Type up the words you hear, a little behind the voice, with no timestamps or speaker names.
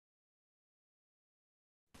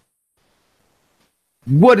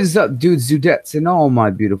What is up, dudes, dudettes, and all my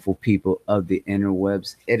beautiful people of the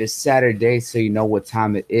interwebs? It is Saturday, so you know what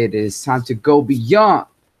time it is. It is time to go beyond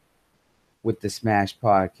with the Smash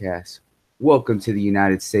Podcast. Welcome to the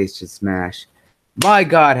United States to Smash. My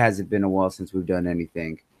God, has it been a while since we've done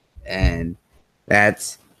anything, and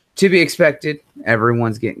that's to be expected.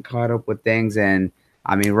 Everyone's getting caught up with things, and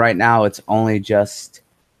I mean, right now it's only just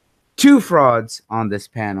two frauds on this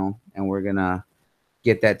panel, and we're gonna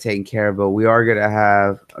get that taken care of. But we are going to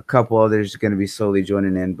have a couple others going to be slowly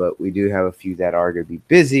joining in, but we do have a few that are going to be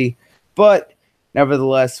busy. But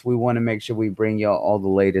nevertheless, we want to make sure we bring y'all all the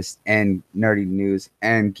latest and nerdy news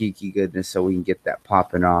and geeky goodness so we can get that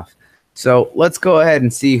popping off. So let's go ahead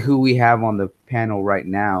and see who we have on the panel right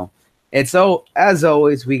now. And so, as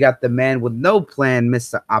always, we got the man with no plan,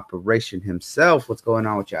 Mr. Operation himself. What's going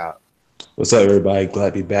on with y'all? What's up, everybody?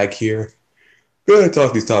 Glad to be back here. Good to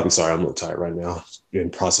talk these topics. Sorry, I'm a little tired right now. In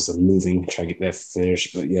the process of moving, trying to get that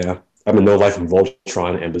finished. But yeah, I've been No Life in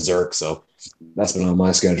Voltron and Berserk, so that's been on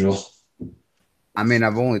my schedule. I mean,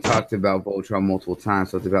 I've only talked about Voltron multiple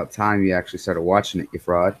times, so it's about time you actually started watching it, you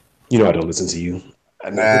fraud. You know I don't listen to you.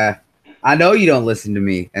 I know you don't listen to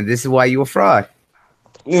me, and this is why you a fraud.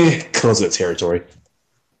 Comes with territory.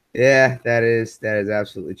 Yeah, that is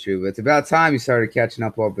absolutely true. But it's about time you started catching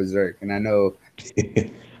up on Berserk, and I know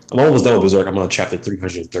I'm almost done with Berserk. I'm on chapter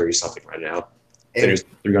 330 something right now. There's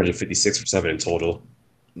 356 or 7 in total.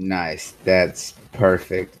 Nice. That's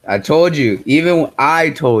perfect. I told you, even I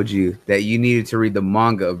told you that you needed to read the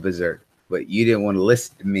manga of Berserk, but you didn't want to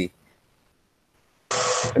listen to me.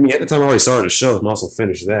 I mean, at the time I already started the show, I'm also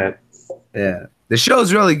finished that. Yeah. The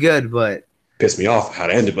show's really good, but pissed me off how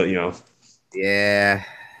to end it, but Yeah.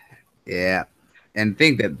 Yeah. And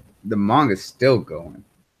think that the manga's still going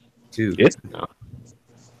too. It's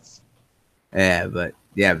Yeah, but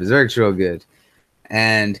yeah, Berserk's real good.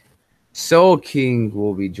 And Soul King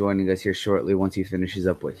will be joining us here shortly once he finishes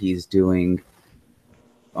up what he's doing.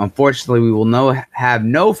 Unfortunately, we will have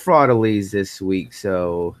no fraudalies this week,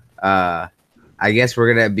 so I guess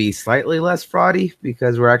we're gonna be slightly less fraudy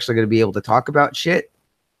because we're actually gonna be able to talk about shit.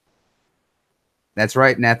 That's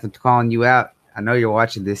right, Nathan, calling you out. I know you're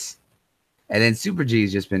watching this. And then Super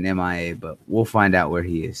G's just been MIA, but we'll find out where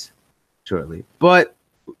he is shortly. But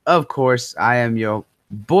of course, I am your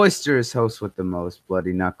boisterous host with the most,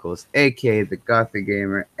 Bloody Knuckles, aka the Gothic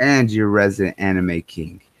Gamer, and your resident anime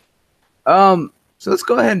king. So let's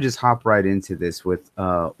go ahead and just hop right into this with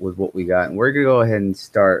what we got, and we're gonna go ahead and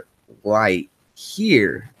start right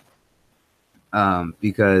here,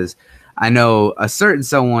 because I know a certain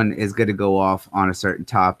someone is going to go off on a certain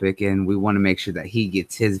topic, and we want to make sure that he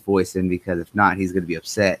gets his voice in, because if not, he's going to be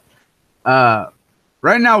upset. Right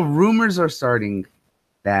now, rumors are starting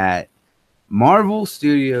that Marvel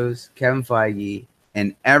Studios, Kevin Feige,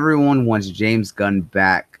 and everyone wants James Gunn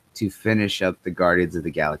back to finish up the Guardians of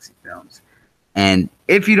the Galaxy films. And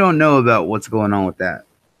if you don't know about what's going on with that,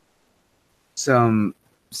 some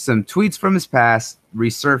tweets from his past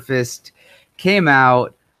resurfaced, came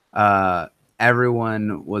out.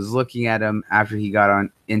 Everyone was looking at him after he got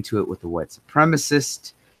into it with the white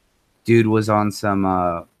supremacist. Dude was on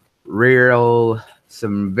some very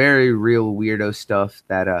real weirdo stuff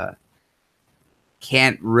that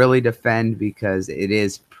can't really defend because it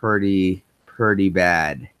is pretty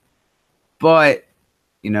bad. But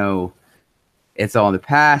it's all in the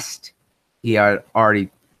past. He had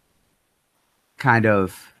already kind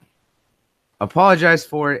of apologized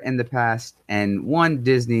for it in the past, and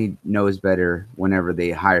Disney knows better whenever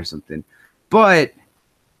they hire something. But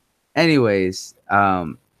anyways,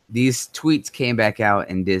 these tweets came back out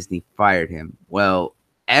and Disney fired him. Well,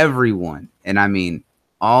 everyone, and I mean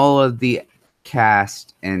all of the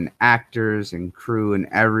cast and actors and crew and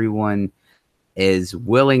everyone, is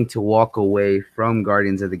willing to walk away from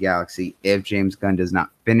Guardians of the Galaxy if James Gunn does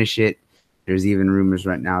not finish it. There's even rumors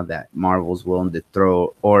right now that Marvel's willing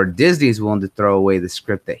to or Disney's willing to throw away the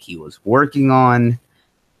script that he was working on.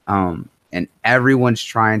 And everyone's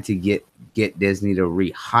trying to get Disney to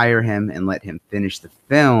rehire him and let him finish the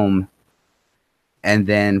film. And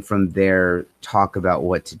then from there, talk about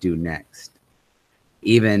what to do next.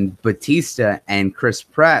 Even Batista and Chris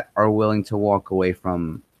Pratt are willing to walk away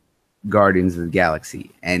from Guardians of the Galaxy.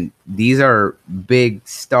 And these are big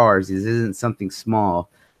stars. This isn't something small.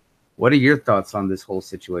 What are your thoughts on this whole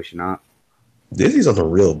situation, Aunt? Disney's on the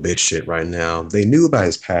real bitch shit right now. They knew about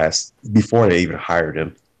his past before they even hired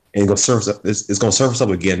him. And it's going to surface up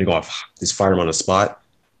again. They're going to just fire him on the spot.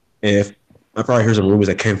 And if I probably heard some rumors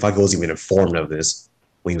that Kevin Feige wasn't even informed of this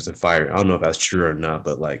when he was fired. I don't know if that's true or not,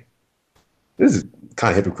 but this is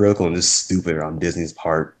kind of hypocritical and just stupid on Disney's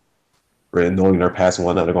part. right? Knowing they're passing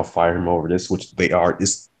one, now they're gonna fire him over this, which they are.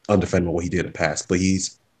 It's undefendable what he did in the past, but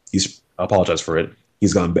he's apologized for it.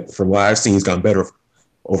 He's gone from what I've seen, he's gone better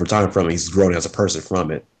over time from it. He's grown as a person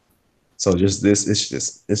from it. So just this, it's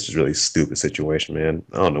just really stupid situation, man.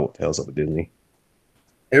 I don't know what the hell's up with Disney.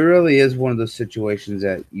 It really is one of those situations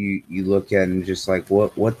that you look at and just like,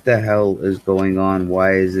 what the hell is going on?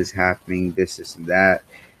 Why is this happening? This and that,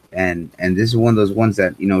 and this is one of those ones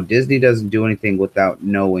that Disney doesn't do anything without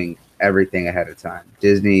knowing everything ahead of time.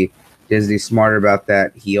 Disney's smarter about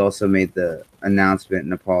that. He also made the announcement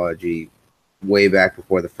and apology way back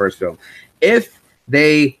before the first film. If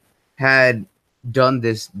they had done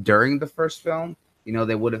this during the first film,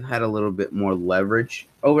 they would have had a little bit more leverage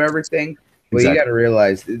over everything. But exactly. You got to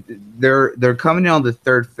realize they're coming out on the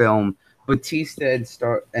third film. Batista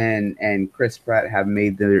and Chris Pratt have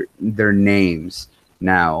made their names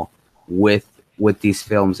now with these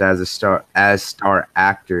films as star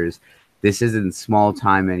actors. This isn't small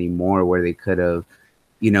time anymore where they could have,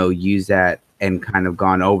 used that and kind of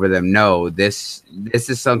gone over them. No, this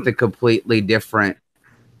is something completely different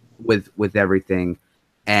with everything,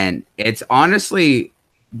 and it's honestly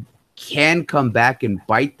can come back and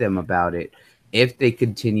bite them about it if they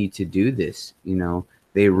continue to do this.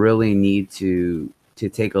 They really need to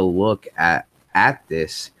take a look at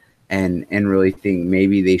this and really think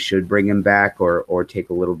maybe they should bring him back or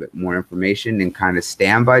take a little bit more information and kind of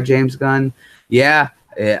stand by James Gunn. Yeah,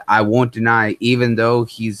 I won't deny, even though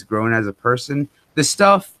he's grown as a person, the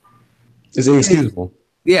stuff is inexcusable.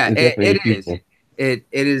 Yeah, it is. It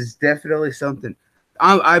is definitely something.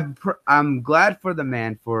 I'm glad for the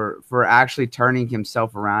man for actually turning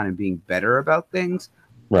himself around and being better about things,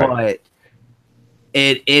 right. But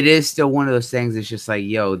it is still one of those things. It's just like,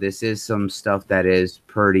 yo, this is some stuff that is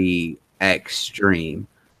pretty extreme,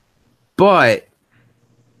 but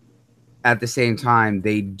at the same time,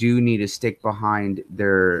 they do need to stick behind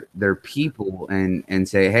their people and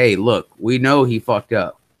say, hey, look, we know he fucked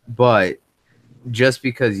up, but just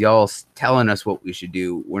because y'all's telling us what we should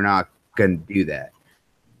do, we're not gonna do that.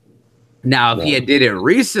 Now, if he had did it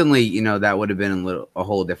recently, that would have been a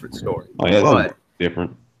whole different story. Oh, yeah, but,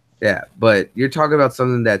 different. Yeah, but you're talking about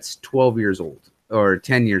something that's 12 years old or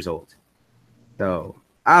 10 years old. So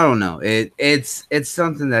I don't know. It's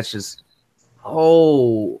something that's just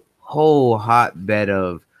whole hotbed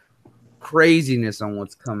of craziness on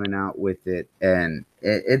what's coming out with it, and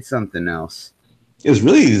it's something else. It's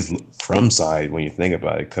really his from side when you think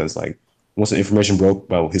about it, because like once the information broke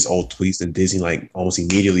about his old tweets and Disney like almost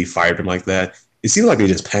immediately fired him like that, it seems like they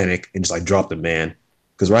just panicked and just like dropped the man.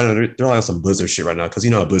 Because right now they're like some Blizzard shit right now. Because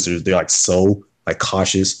how Blizzard, they're like so like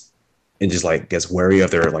cautious and just like gets wary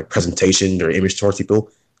of their like presentation, their image towards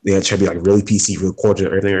people. They try to be like really PC, real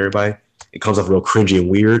cordial, everybody. It comes off real cringy and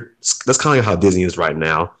weird. That's kind of like how Disney is right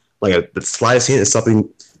now. Like the slightest hint is something,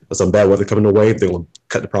 some bad weather coming away, they will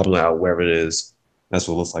cut the problem out wherever it is. That's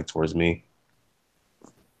what it looks like towards me.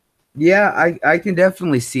 Yeah, I can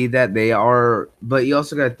definitely see that they are, but you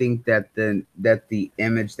also got to think that the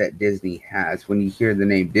image that Disney has, when you hear the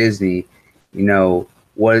name Disney,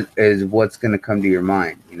 what's going to come to your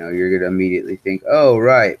mind? You're going to immediately think, oh,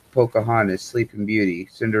 right, Pocahontas, Sleeping Beauty,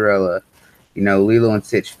 Cinderella, Lilo and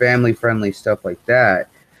Stitch, family-friendly stuff like that,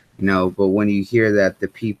 but when you hear that the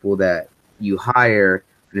people that you hire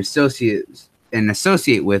and associate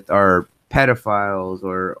with are pedophiles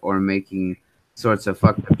or making sorts of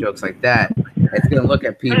fucked up jokes like that, it's gonna look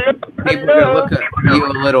at people. People are gonna look at you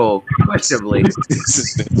a little questionably.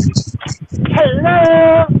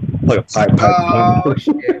 Hello. Like a pipe. Oh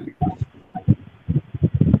shit!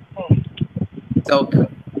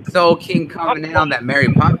 So King coming in on that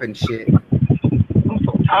Mary Poppins shit. I'm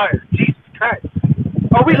so tired. Jesus Christ.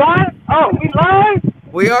 Are we live? Oh, we live?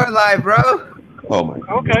 We are live, bro. Oh my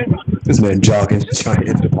God. Okay. This man jogging, trying to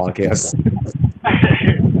hit the podcast.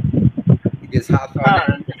 Just hopped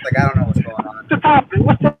on it. Like, I don't know what's going on. What's the topic?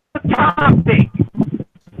 What's the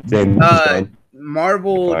topic?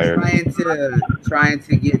 Marvel trying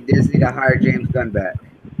to get Disney to hire James Gunn back.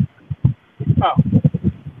 Oh.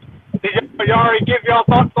 Did you already give y'all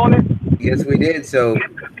thoughts on it? Yes, we did. So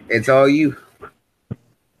it's all you.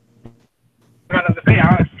 I gotta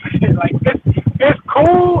say, like it's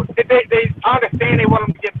cool. They understand they want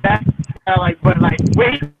him to get back.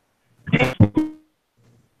 Wait.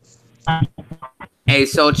 Hey,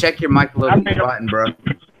 so check your mic a little button, bro.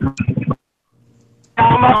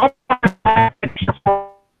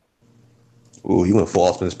 Ooh, he went full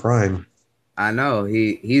Optimus Prime. I know.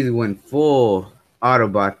 He went full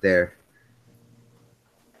Autobot there.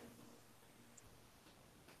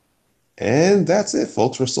 And that's it,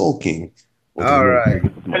 folks, for Soul King. All right.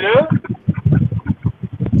 Hello?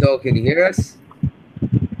 So, can you hear us?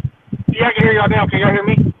 Yeah, I can hear y'all now. Can y'all hear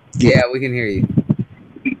me? Yeah, we can hear you.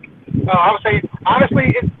 I would say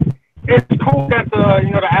honestly, it's cool that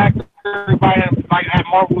the actors like at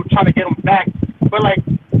Marvel trying to get them back, but like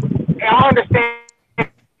I understand.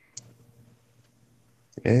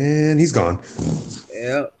 And he's gone.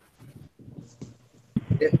 Yeah.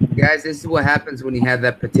 Guys, this is what happens when you have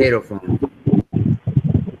that potato phone.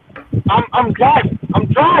 I'm driving.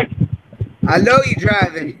 I know you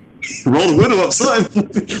driving. Roll the window up, son.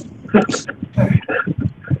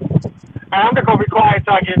 I'm just gonna be quiet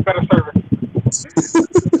till I get better service.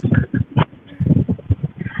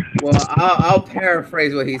 Well, I'll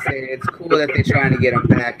paraphrase what he's saying. It's cool that they're trying to get him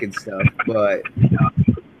back and stuff, but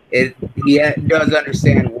he does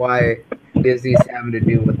understand why Disney's having to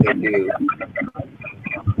do what they do.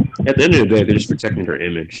 At the end of the day, they're just protecting their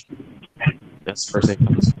image. That's the first thing.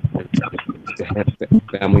 To have the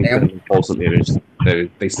family wholesome image that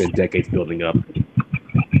they spent decades building up.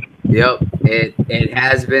 Yep, it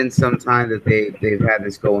has been some time that they've had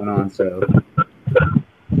this going on, so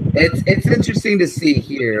it's interesting to see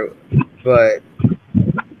here, but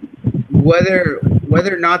whether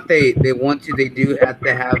or not they want to, they do have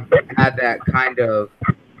to have that kind of.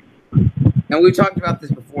 And we've talked about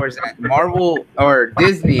this before, is that Marvel or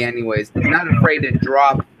Disney, anyways, is not afraid to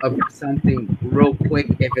drop something real quick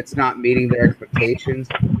if it's not meeting their expectations.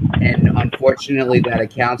 And unfortunately, that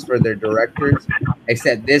accounts for their directors.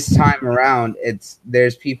 Except this time around,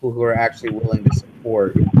 there's people who are actually willing to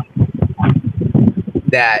support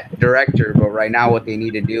that director. But right now, what they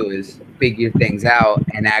need to do is figure things out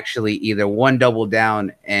and actually either one, double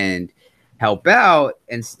down and help out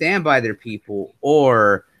and stand by their people,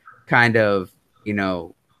 or kind of,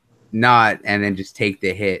 not, and then just take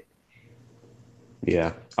the hit.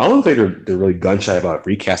 Yeah, I don't think they're really gun shy about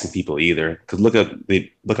recasting people either. Because look how they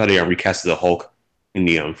recasted the Hulk in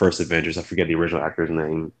the first Avengers. I forget the original actor's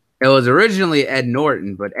name. It was originally Ed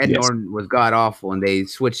Norton, but Ed Norton was god awful, and they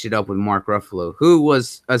switched it up with Mark Ruffalo, who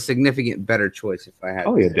was a significant better choice if I had.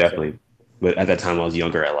 Oh yeah, definitely. So. But at that time, I was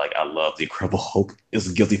younger. I loved the Incredible Hulk. It was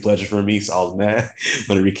a guilty pleasure for me, so I was mad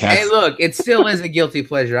when it recast. Hey, look, it still is a guilty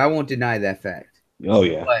pleasure. I won't deny that fact. Oh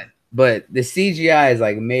yeah. But the CGI is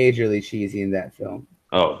like majorly cheesy in that film.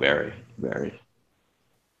 Oh, very, very.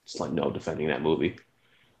 It's like no defending that movie.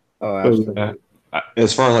 Oh, absolutely.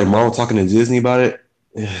 As far as like Marvel talking to Disney about it,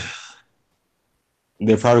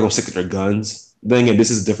 they're probably gonna stick to their guns. Then again, this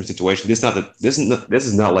is a different situation. This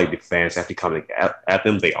is not like the fans have to come at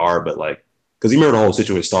them. They are, but like, because you remember the whole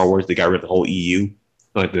situation with Star Wars, they got rid of the whole EU.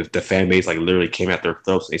 Like the fan base like literally came at their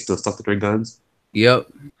throats. They still stuck to their guns. Yep.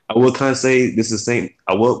 I will kind of say this is the same.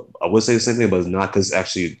 I would say the same thing, but it's not, because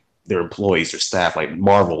actually their employees or staff, like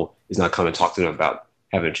Marvel, is not coming to talk to them about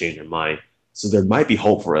having to change their mind. So there might be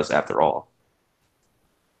hope for us after all.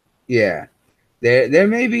 Yeah. There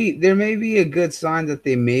may be a good sign that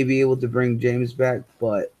they may be able to bring James back,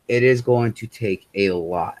 but it is going to take a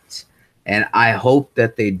lot. And I hope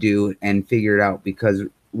that they do and figure it out, because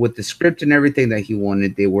with the script and everything that he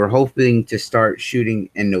wanted, they were hoping to start shooting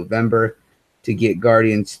in November to get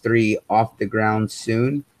Guardians 3 off the ground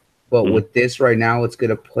soon. But with this right now, it's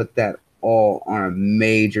going to put that all on a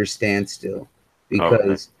major standstill,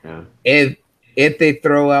 because if they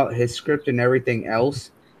throw out his script and everything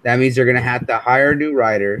else, that means they're going to have to hire a new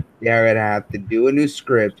writer. They're going to have to do a new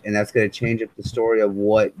script, and that's going to change up the story of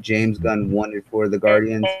what James Gunn wanted for the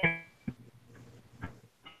Guardians.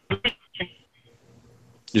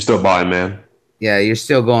 You're still buying, man. Yeah, you're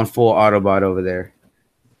still going full Autobot over there.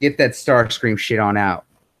 Get that Starscream shit on out.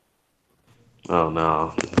 Oh,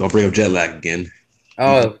 no. Don't bring up jet lag again.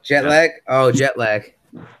 Oh, jet lag? Oh, jet lag.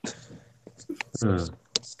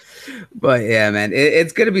 But yeah, man,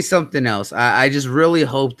 it's gonna be something else. I just really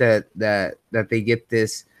hope that they get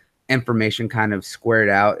this information kind of squared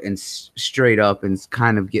out and straight up, and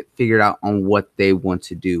kind of get figured out on what they want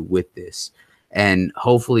to do with this. And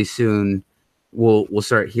hopefully soon we'll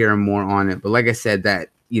start hearing more on it. But like I said, that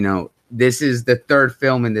this is the third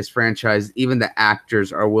film in this franchise. Even the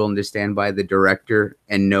actors are willing to stand by the director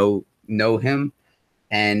and know him,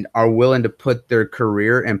 and are willing to put their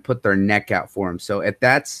career and put their neck out for him. So if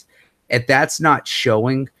that's not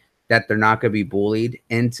showing that they're not going to be bullied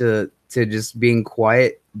into just being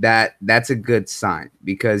quiet, that's a good sign.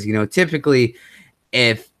 Because, typically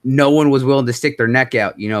if no one was willing to stick their neck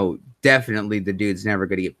out, definitely the dude's never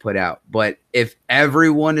going to get put out. But if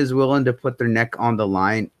everyone is willing to put their neck on the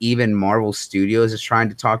line, even Marvel Studios is trying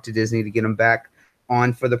to talk to Disney to get them back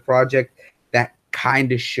on for the project, that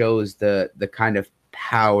kind of shows the kind of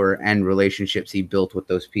power and relationships he built with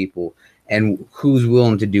those people, and who's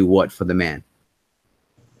willing to do what for the man.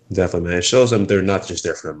 Definitely, man. It shows them they're not just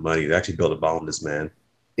there for the money. They actually built a bond with this man.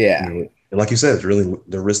 Yeah. And like you said, it's really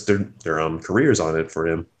they risk their careers on it for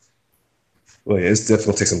him. Well, yeah, it's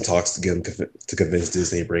definitely take some talks to get him to convince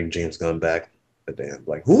Disney to bring James Gunn back. But damn,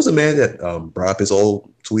 like who was the man that brought up his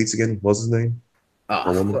old tweets again? What was his name?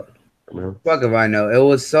 Oh, fuck if I know. It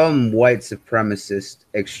was some white supremacist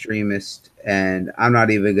extremist, and I'm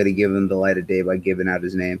not even gonna give him the light of day by giving out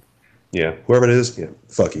his name. Yeah, whoever it is, yeah,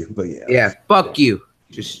 fuck you. But yeah. Yeah, fuck you.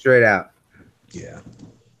 Just straight out. Yeah.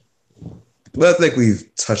 But I think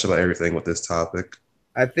we've touched about everything with this topic.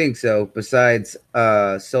 I think so. Besides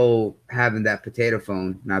Soul having that potato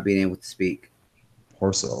phone, not being able to speak.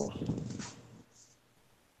 Poor Soul.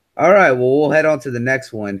 All right, well, we'll head on to the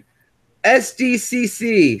next one.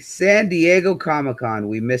 SDCC, San Diego Comic-Con.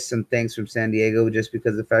 We missed some things from San Diego just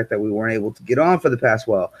because of the fact that we weren't able to get on for the past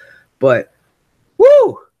while. But,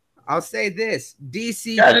 woo! I'll say this.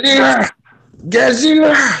 DC...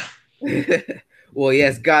 Godzilla! Well,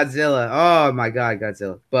 yes, Godzilla. Oh, my God,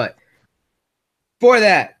 Godzilla. But for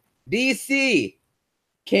that, DC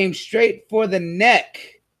came straight for the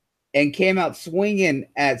neck and came out swinging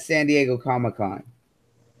at San Diego Comic-Con.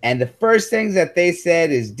 And the first things that they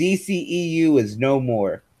said is DCEU is no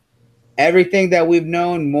more. Everything that we've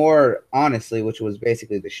known more honestly, which was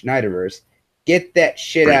basically the Schneiderverse, get that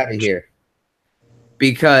shit out of here.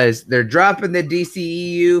 Because they're dropping the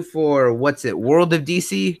DCEU for, what's it, World of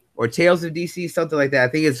DC or Tales of DC, something like that.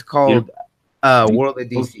 I think it's called World of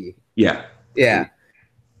DC. Yeah. Yeah.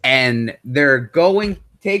 And they're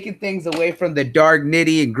taking things away from the dark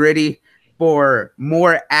nitty and gritty for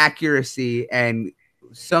more accuracy and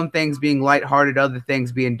some things being lighthearted, other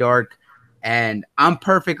things being dark. And I'm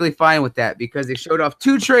perfectly fine with that because they showed off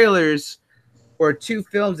 2 trailers for 2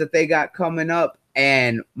 films that they got coming up.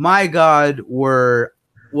 And my God,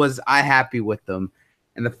 was I happy with them.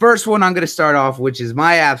 And the first one I'm going to start off, which is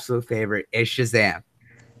my absolute favorite, is Shazam.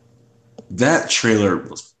 That trailer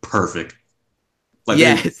was perfect. Like,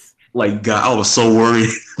 yes. God, I was so worried.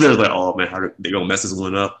 They're like, oh man, how are they going to mess this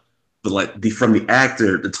one up? But like from the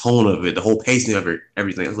actor, the tone of it, the whole pacing of it,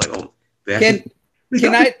 everything. I was like, oh, can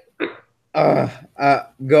I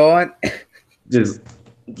go on?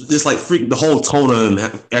 Just like freak the whole tone of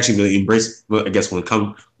him actually really embrace. I guess when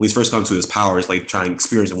he's first come to his powers, like trying to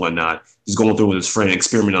experience and whatnot, he's going through with his friend,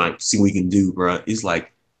 experimenting on, see what he can do, bro. He's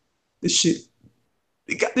like, this shit,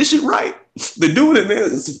 they got this shit right. They're doing it, man.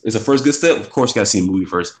 It's a first good step. Of course, you got to see the movie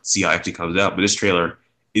first, see how it actually comes out. But this trailer,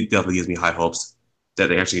 it definitely gives me high hopes that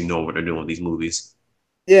they actually know what they're doing with these movies.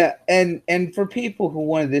 Yeah, and for people who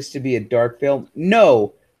wanted this to be a dark film,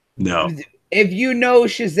 no. If you know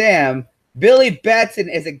Shazam, Billy Batson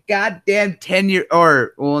is a goddamn 10-year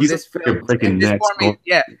in this film.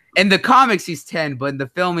 In the comics he's 10, but in the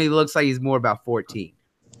film he looks like he's more about 14.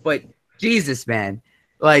 But Jesus, man,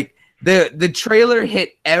 like the trailer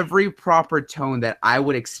hit every proper tone that I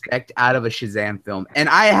would expect out of a Shazam film. And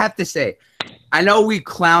I have to say, I know we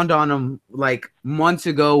clowned on him like months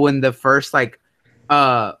ago when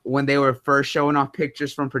when they were first showing off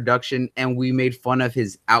pictures from production and we made fun of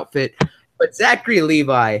his outfit. But Zachary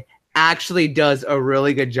Levi actually does a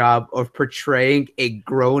really good job of portraying a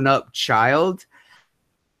grown-up child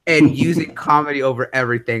and using comedy over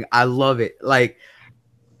everything. I love it. Like,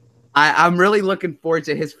 I'm really looking forward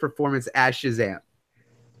to his performance as Shazam.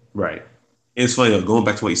 Right. It's funny, though, going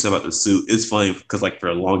back to what you said about the suit, it's funny because, like,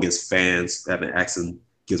 for the longest fans, having accent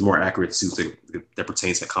gives more accurate suits that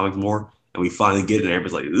pertains to comics more. And we finally get it, and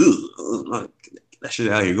everybody's like, get that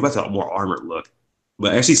shit out of here. Go back to a more armored look.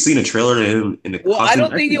 But actually seeing a trailer in the costume, I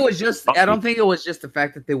don't think it was just the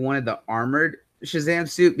fact that they wanted the armored Shazam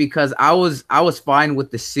suit, because I was fine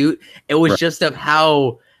with the suit. It was just of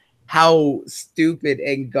how stupid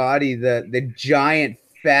and gaudy the giant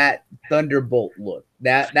fat Thunderbolt looked.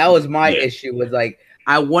 That was my issue, was like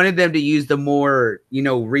I wanted them to use the more,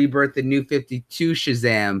 Rebirth the New 52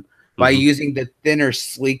 Shazam by using the thinner,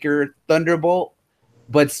 sleeker Thunderbolt,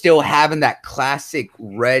 but still having that classic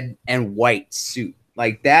red and white suit.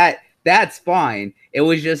 Like that's fine. It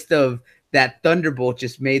was just that Thunderbolt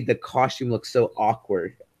just made the costume look so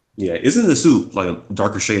awkward. Yeah, isn't the suit like a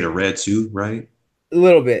darker shade of red too, right? A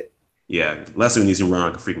little bit. Yeah, last time he needs to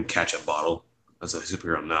run like a freaking ketchup bottle as a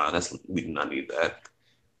superhero. Nah, we do not need that.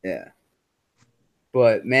 Yeah.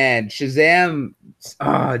 But man, Shazam,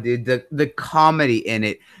 dude, the comedy in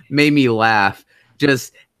it made me laugh.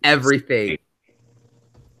 Just everything.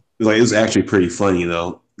 It was actually pretty funny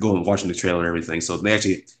though, watching the trailer and everything. So they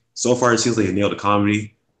actually, so far it seems like they nailed the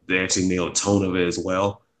comedy. They actually nailed the tone of it as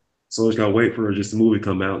well. So we just gotta wait for just the movie to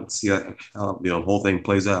come out and see how the whole thing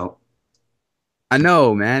plays out. I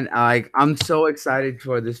know, man. I'm so excited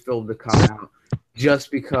for this film to come out.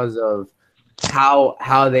 just because of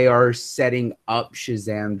how they are setting up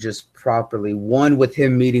Shazam just properly. One, with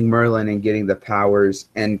him meeting Merlin and getting the powers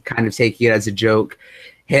and kind of taking it as a joke,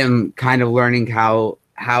 him kind of learning how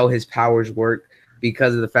his powers work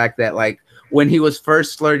because of the fact that, like, when he was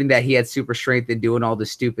first learning that he had super strength and doing all the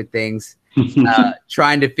stupid things,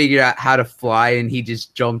 trying to figure out how to fly, and he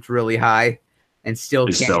just jumped really high and still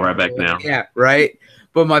Just can't fell right back down. Yeah, right.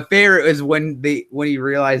 But my favorite is when he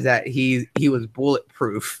realized that he was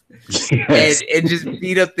bulletproof Yes. and just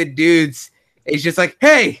beat up the dudes. It's just like,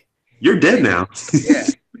 hey, You're dead now. yeah.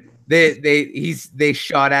 They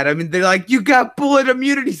shot at him and they're like, you got bullet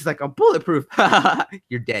immunity. He's like, I'm bulletproof.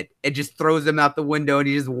 You're dead. It just throws him out the window and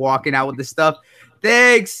he's just walking out with the stuff.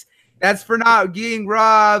 Thanks. That's for not getting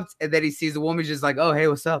robbed. And then he sees the woman just like, oh, hey,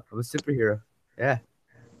 what's up? I'm a superhero. Yeah.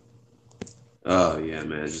 Oh yeah,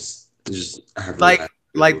 man. It's just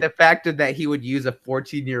Like the fact that he would use a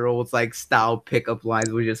 14-year-old's like style pickup lines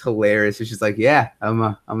was just hilarious. It's just like, yeah, I'm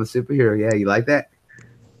a superhero. Yeah, you like that?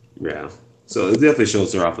 Yeah. So it definitely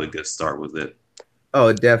shows her off a good start with it.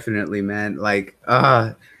 Oh, definitely, man. Like,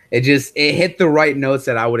 it hit the right notes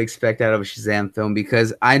that I would expect out of a Shazam film,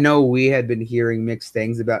 because I know we had been hearing mixed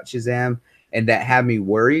things about Shazam and that had me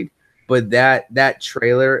worried, but that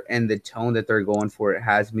trailer and the tone that they're going for it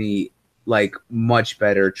has me like much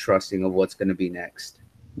better trusting of what's going to be next.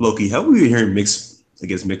 Loki, how are we hearing mixed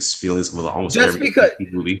feelings with almost Just every because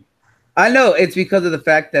movie? I know it's because of the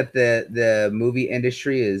fact that the movie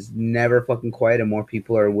industry is never fucking quiet and more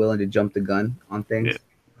people are willing to jump the gun on things.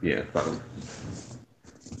 Yeah.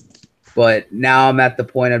 But now I'm at the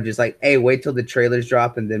point of just like, hey, wait till the trailers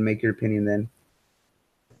drop and then make your opinion then.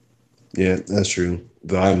 Yeah, that's true.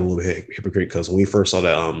 But I'm a little bit hypocrite because when we first saw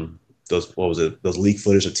that those leak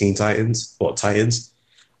footage of Teen Titans, Titans,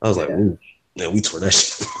 I was like, ooh, man, we tore that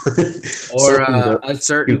shit apart. Or a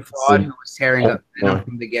certain fraud who was tearing up Venom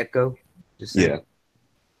from the get-go. Just yeah.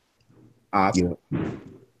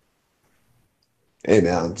 Hey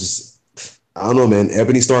man, I don't know, man.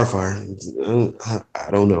 Ebony Starfire. I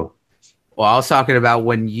don't know. Well, I was talking about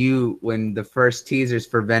when the first teasers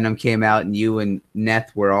for Venom came out and you and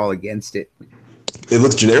Neth were all against it. It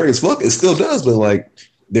looks generic as fuck. It still does, but like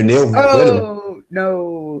they're nailing. Oh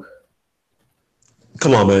no!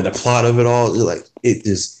 Come on, man. The plot of it all, it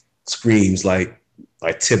just screams like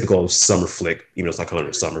typical summer flick. Even though it's not coming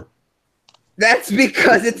in summer. That's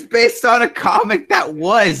because it's based on a comic that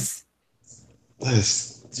was.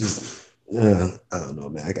 It's just, I don't know,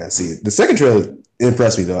 man. I gotta see it. The second trailer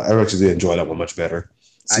impressed me though. I actually did enjoy that one much better.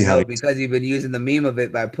 Because you've been using the meme of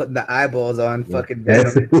it by putting the eyeballs on fucking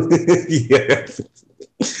Venom. Yeah.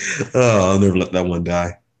 Oh, I'll never let that one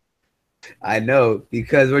die. I know,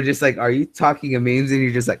 because we're just like, are you talking of memes? And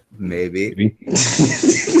you're just like, maybe.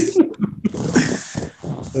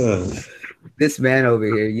 This man over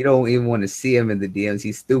here, you don't even want to see him in the DMs.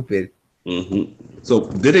 He's stupid. Mm-hmm. So,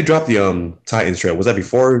 did they drop the Titans trailer? Was that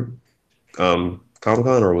before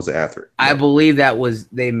Comic-Con or was it after? I believe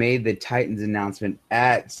they made the Titans announcement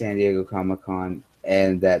at San Diego Comic-Con,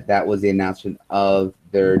 and that was the announcement of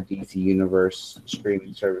their DC Universe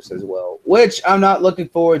streaming service as well, which I'm not looking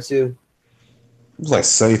forward to. It was like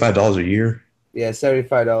 $75 a year. Yeah,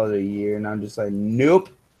 $75 a year, and I'm just like, nope.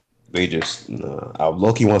 They just, I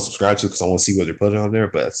low-key want to subscribe to because I want to see what they're putting on there,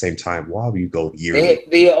 but at the same time, why would you go yearly?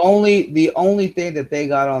 The only thing that they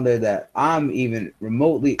got on there that I'm even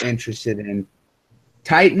remotely interested in,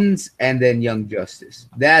 Titans and then Young Justice.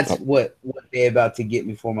 That's what they're about to get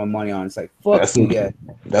me for my money on. It's like, fuck you, yeah.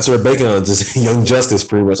 That's what they're banking on, just Young Justice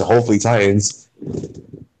pretty much, hopefully Titans.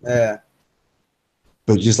 Yeah.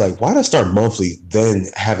 But just like, why not start monthly, then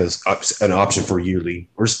have an option for yearly?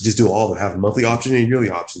 Or just do all of them. Have a monthly option and a yearly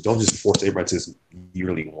option. Don't just force everybody to this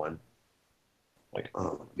yearly one. Like,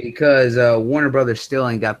 because Warner Brothers still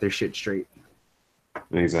ain't got their shit straight.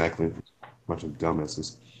 Exactly. Bunch of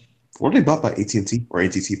dumbasses. Weren't they bought by AT&T? Or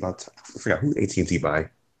AT&T bought... I forgot. Who did AT&T buy?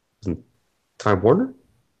 Time Warner?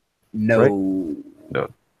 No. Right? No.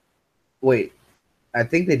 Wait. I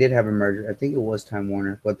think they did have a merger. I think it was Time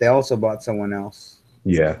Warner. But they also bought someone else.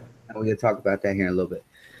 Yeah. And we're going to talk about that here in a little bit.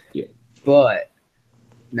 Yeah. But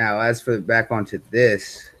now, as for back onto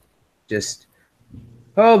this, just...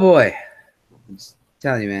 Oh, boy. I'm just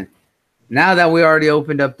telling you, man. Now that we already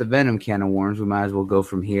opened up the Venom can of worms, we might as well go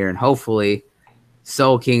from here. And hopefully...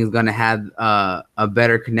 Soul King is going to have a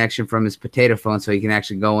better connection from his potato phone so he can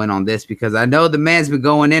actually go in on this, because I know the man's been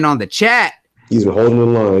going in on the chat. He's been holding the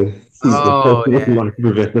line.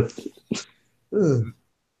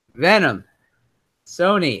 Venom.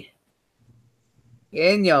 Sony.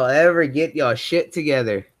 Can y'all ever get y'all shit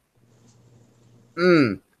together?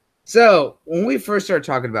 So, when we first started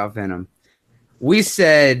talking about Venom, we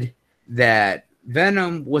said that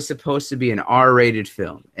Venom was supposed to be an R-rated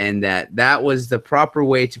film, and that was the proper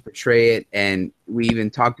way to portray it. And we even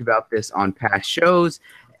talked about this on past shows.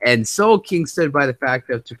 And Soul King stood by the fact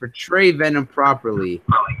of to portray Venom properly,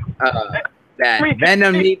 that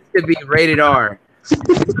Venom needs to be rated R.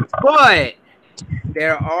 But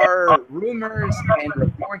there are rumors and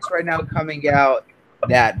reports right now coming out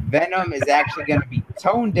that Venom is actually going to be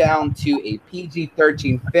toned down to a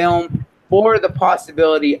PG-13 film for the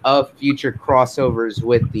possibility of future crossovers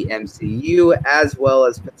with the MCU, as well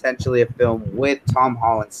as potentially a film with Tom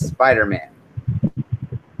Holland's Spider-Man.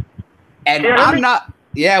 And I'm not...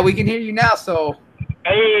 Yeah, we can hear you now, so...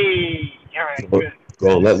 Hey! All right, good.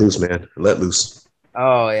 Go, let loose, man. Let loose.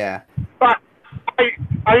 Oh, yeah. But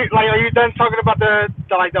are you done talking about the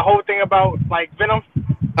whole thing about, like, Venom?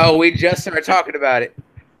 Oh, we just started talking about it.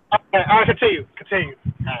 Okay, all right, continue.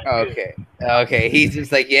 Right, okay. He's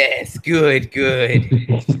just like, yes, good.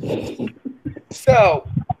 So,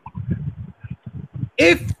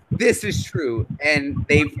 if this is true and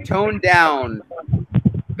they've toned down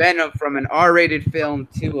Venom from an R-rated film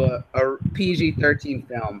to a PG-13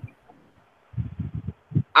 film,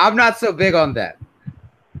 I'm not so big on that.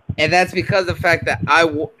 And that's because of the fact that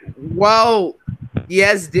while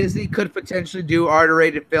yes, Disney could potentially do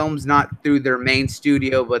R-rated films, not through their main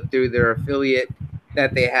studio, but through their affiliate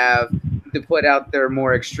that they have to put out their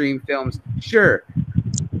more extreme films. Sure.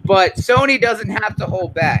 But Sony doesn't have to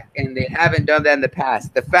hold back, and they haven't done that in the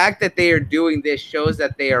past. The fact that they are doing this shows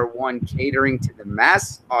that they are, one, catering to the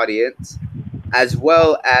mass audience, as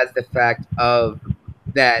well as the fact of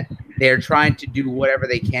that they're trying to do whatever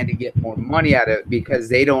they can to get more money out of it, because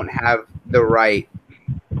they don't have the right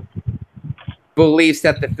beliefs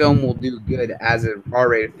that the film will do good as an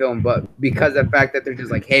R-rated film, but because of the fact that they're just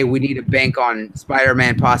like, hey, we need to bank on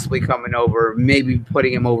Spider-Man possibly coming over, maybe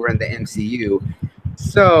putting him over in the MCU.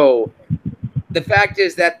 So the fact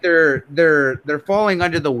is that they're falling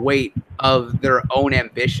under the weight of their own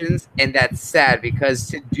ambitions, and that's sad, because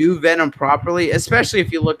to do Venom properly, especially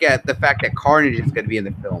if you look at the fact that Carnage is going to be in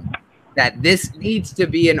the film, that this needs to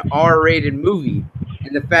be an R-rated movie.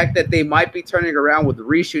 And the fact that they might be turning around with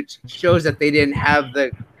reshoots shows that they didn't have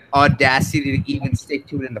the audacity to even stick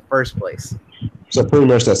to it in the first place. So pretty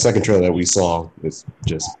much that second trailer that we saw is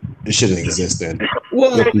just, it shouldn't exist then.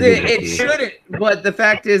 Well, it shouldn't. But the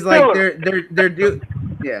fact is, like, they're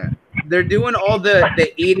doing all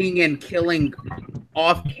the eating and killing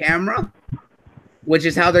off camera, which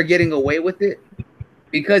is how they're getting away with it.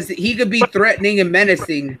 Because he could be threatening and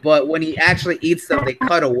menacing, but when he actually eats them, they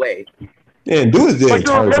cut away. Yeah, and do it then,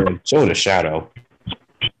 Tarzan, showing a shadow.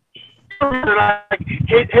 Like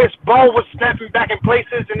his ball was snapping back in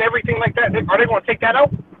places and everything like that. Are they going to take that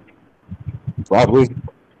out? Probably.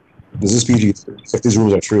 This is PG. If these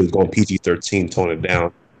rules are true, it's going PG-13, tone it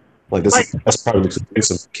down. Like this, that's probably for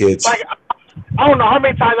some kids. Like, I don't know how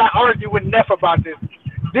many times I argue with Neff about this.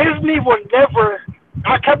 Disney will never.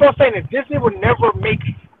 I kept on saying it. Disney would never make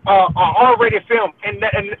an R-rated film, and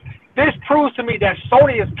this proves to me that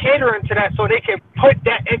Sony is catering to that so they can put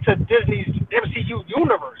that into Disney's MCU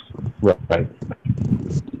universe. Right.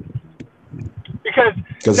 Because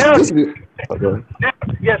now, Disney,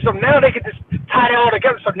 so now they can just tie it all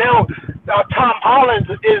together. So now Tom Holland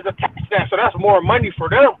is attached to that, so that's more money for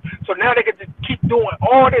them. So now they can just keep doing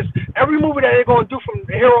all this. Every movie that they're going to do from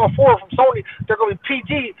here on forward from Sony, they're going to be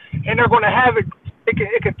PG, and they're going to have it.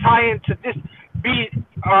 It can tie into this, be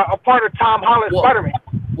a part of Tom Holland's Spider-Man.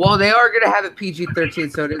 Well, they are going to have a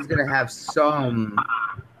PG-13, so it is going to have some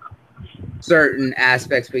certain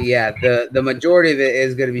aspects. But yeah, the majority of it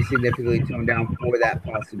is going to be significantly toned down for that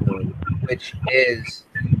possibility, which is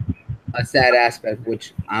a sad aspect,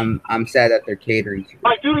 which I'm sad that they're catering to.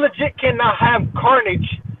 Like, you legit cannot have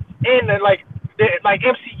Carnage in the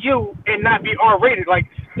MCU and not be R-rated. Like,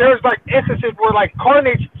 there's like instances where like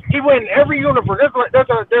Carnage, he went in every universe. There's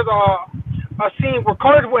a scene where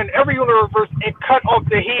Carnage went in every universe and cut off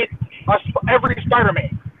the head of every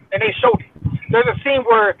Spider-Man, and they showed it. There's a scene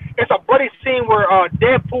where it's a bloody scene where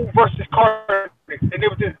Deadpool versus Carnage, and it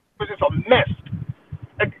was just a mess.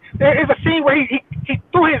 Like, there is a scene where he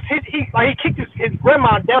threw he kicked his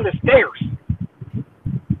grandma down the stairs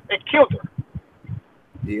and killed her.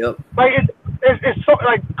 Yep. Like it's so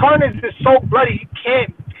like Carnage is so bloody, you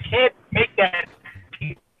can't make that.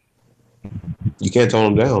 You can't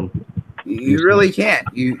tone him down. You really can't.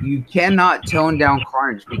 You cannot tone down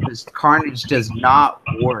Carnage, because Carnage does not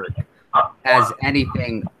work as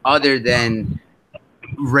anything other than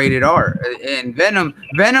rated R. And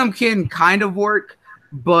Venom can kind of work,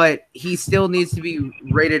 but he still needs to be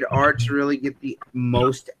rated R to really get the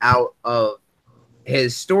most out of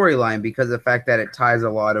his storyline because of the fact that it ties a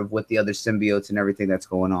lot of with the other symbiotes and everything that's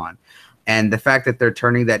going on. And the fact that they're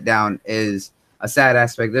turning that down is a sad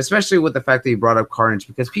aspect, especially with the fact that you brought up Carnage,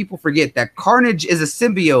 because people forget that Carnage is a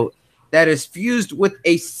symbiote that is fused with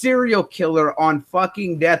a serial killer on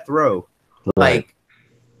fucking death row. Right. Like,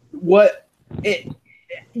 what?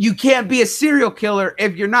 You can't be a serial killer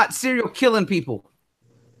if you're not serial killing people.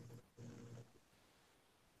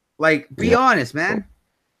 Like, be honest, man.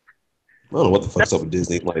 I don't know what the fuck's up with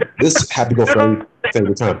Disney. Like, this happy go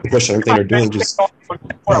fairy time push everything they're doing. Just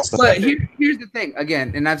But here's the thing,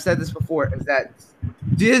 again, and I've said this before, is that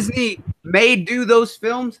Disney may do those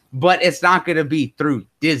films, but it's not going to be through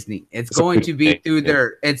Disney. It's going to be through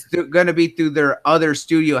their. It's going to be through their other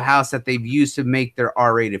studio house that they've used to make their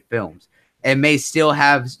R-rated films. It may still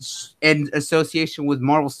have an association with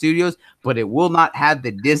Marvel Studios, but it will not have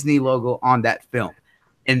the Disney logo on that film,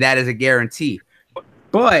 and that is a guarantee.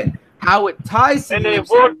 But how it ties to the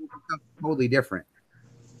MCU is totally different.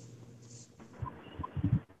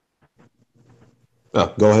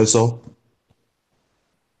 Oh, go ahead, Sol.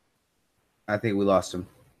 I think we lost him.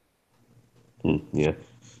 Yeah,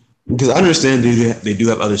 because I understand they do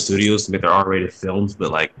have other studios to make their R-rated films, but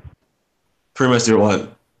like pretty much they're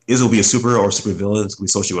what is will be a superhero or supervillain. It's going to be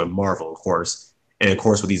associated with Marvel, of course, and of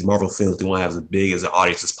course with these Marvel films, they want to have as big as an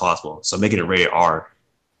audience as possible. So making it rated R,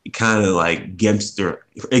 it kind of like gives the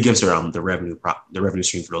revenue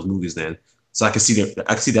stream for those movies. Then, so I can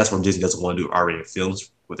see that's when Disney doesn't want to do R-rated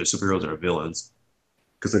films with their superheroes or villains.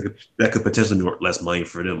 Because that could potentially be less money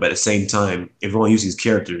for them. But at the same time, if you want to use these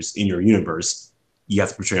characters in your universe, you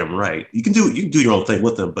have to portray them right. You can do your own thing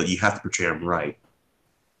with them, but you have to portray them right.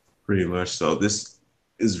 Pretty much. So this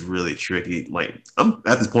is really tricky. Like I'm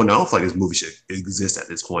at this point, I don't feel like this movie should exist at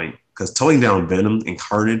this point. Because toning down Venom and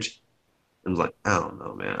Carnage, I'm like, I don't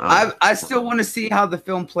know, man. I still want to see how the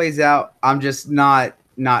film plays out. I'm just not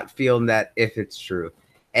feeling that if it's true.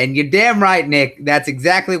 And you're damn right, Nick. That's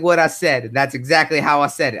exactly what I said. That's exactly how I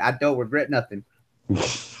said it. I don't regret nothing.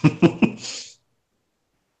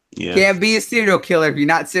 Yeah. Can't be a serial killer if you're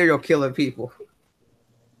not serial killing people.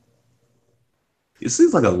 It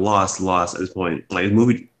seems like a lost at this point. Like the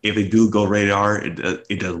movie, if they do go rated R,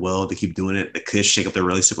 it does well to keep doing it. It could shake up their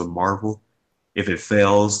relationship with Marvel. If it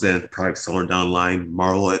fails, then probably somewhere down the line,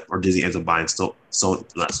 Marvel or Disney ends up buying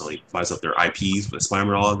buys up their IPs with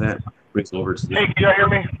Spider-Man, all of that. Brings over to Hey, can y'all hear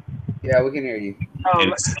me? Yeah, we can hear you.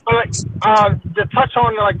 To touch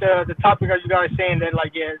on like the topic of you guys saying that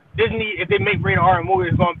like Disney, if they make rated R movie,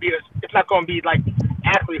 it's not going to be like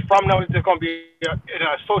actually from them. It's just going to be an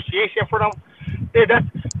association for them. Yeah,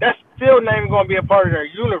 that's still not even going to be a part of their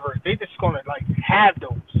universe. They just going to like have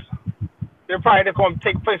those. They're going to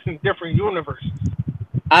take place in different universes.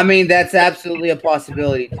 I mean, that's absolutely a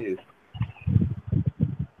possibility too.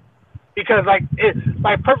 Because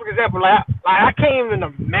perfect example, I can't even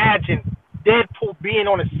imagine Deadpool being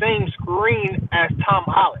on the same screen as Tom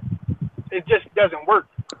Holland. It just doesn't work.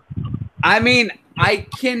 I mean, I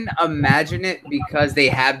can imagine it because they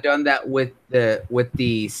have done that with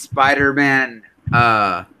the Spider-Man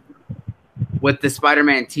with the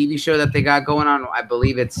Spider-Man TV show that they got going on. I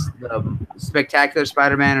believe it's the Spectacular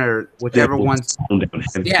Spider-Man or whichever one's.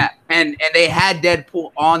 Yeah, and they had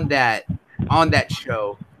Deadpool on that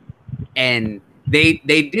show. And they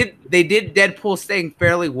did Deadpool's thing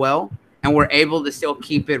fairly well, and were able to still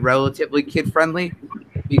keep it relatively kid friendly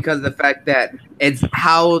because of the fact that it's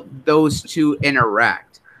how those two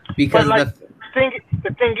interact. Because the thing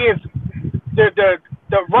is, the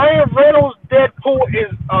Ryan Reynolds Deadpool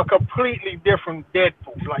is a completely different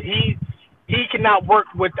Deadpool. Like he cannot work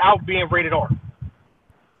without being rated R.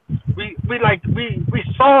 We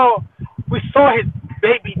saw his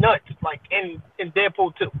baby nuts like in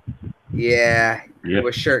Deadpool 2. Yeah, he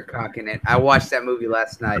was shirt cocking it. I watched that movie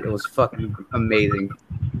last night. It was fucking amazing.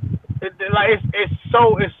 It's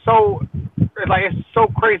so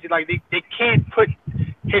crazy. Like they can't put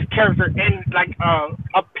his character in like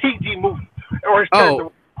a PG movie or his character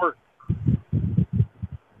would work.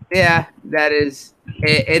 Yeah, that is.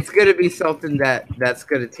 It's gonna be something that's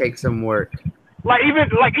gonna take some work. Like even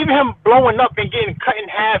him blowing up and getting cut in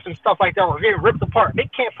half and stuff like that, or getting ripped apart. They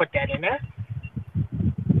can't put that in there.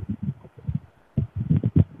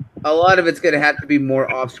 A lot of it's going to have to be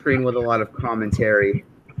more off-screen with a lot of commentary.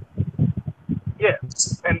 Yeah.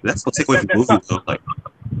 And that's what take away from the movie, though. Like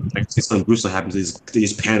see something gruesome happens, they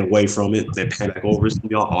just pan away from it, they pan back over, it's going to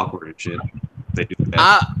be all awkward and shit. They do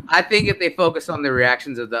that. I think if they focus on the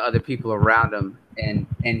reactions of the other people around him and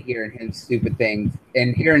hearing him stupid things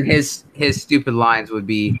and hearing his stupid lines would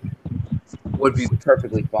be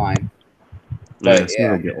perfectly fine. But it's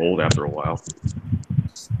going to get old after a while.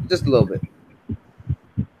 Just a little bit.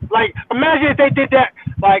 Like, imagine if they did that.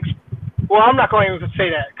 Like, well, I'm not going to even say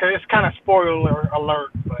that because it's kind of spoiler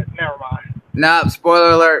alert. But never mind. Nah,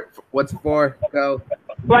 spoiler alert. What's for? Go.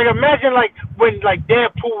 Like, imagine like when like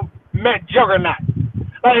Deadpool met Juggernaut.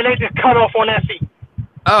 Like, they just cut off on that scene.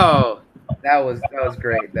 Oh, that was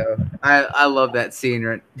great though. I love that scene.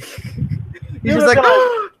 Right? He's You just like, look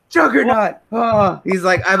oh, Juggernaut. Oh, he's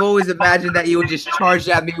like, I've always imagined that you would just charge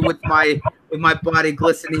at me with my body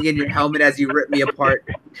glistening in your helmet as you rip me apart.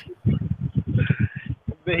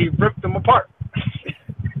 He ripped them apart.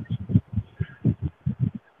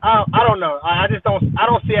 I don't know. I just don't. I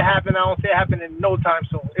don't see it happen. I don't see it happening no time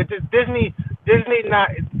soon. It's just Disney. Disney not.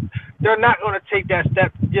 They're not going to take that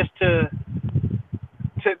step just to.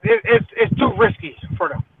 It's too risky for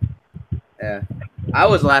them. Yeah, I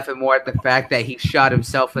was laughing more at the fact that he shot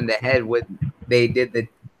himself in the head when they did the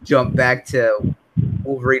jump back to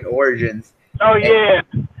Wolverine Origins. Oh yeah,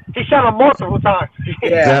 he shot him multiple times.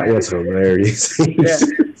 Yeah, That was hilarious. yeah.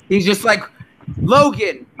 He's just like,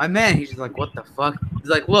 Logan, my man. He's just like, what the fuck? He's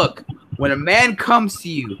like, look, when a man comes to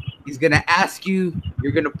you, he's gonna ask you.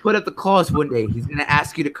 You're gonna put up the clause one day. He's gonna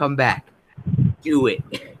ask you to come back. Do it.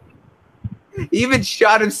 He even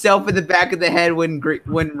shot himself in the back of the head when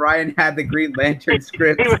Ryan had the Green Lantern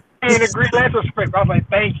script. He was in the Green Lantern script. I was like,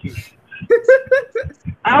 thank you.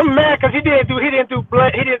 I'm mad because he didn't do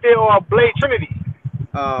Blade Trinity.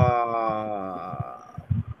 I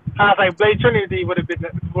was like, Blade Trinity would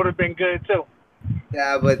have been good too.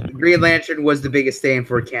 Yeah, but Green Lantern was the biggest thing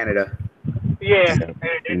for Canada. Yeah,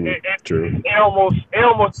 True. It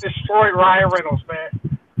almost destroyed Ryan Reynolds, man.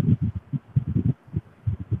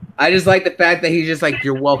 I just like the fact that he's just like,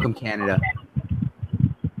 you're welcome, Canada.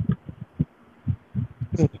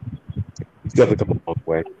 He's got a couple of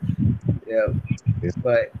way. Yeah,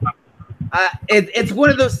 but it's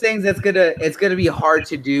one of those things that's gonna be hard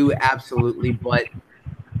to do, absolutely. But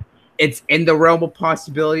it's in the realm of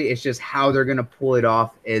possibility. It's just how they're gonna pull it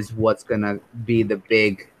off is what's gonna be the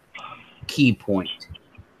big key point.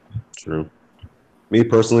 True. Me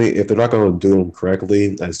personally, if they're not going to do them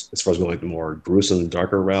correctly, as far as going like the more gruesome,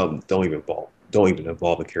 darker route, don't even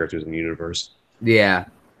involve the characters in the universe. Yeah.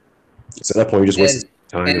 So at that point, you just waste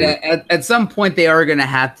time. And at some point, they are going to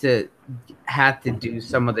have to do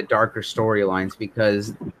some of the darker storylines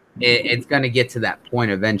because it's going to get to that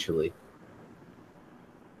point eventually.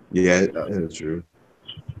 Yeah, that's true.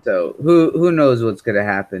 So who knows what's going to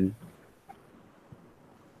happen?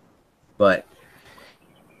 But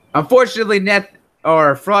unfortunately,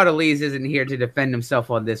 Fraud Elise isn't here to defend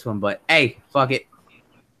himself on this one, but hey, fuck it.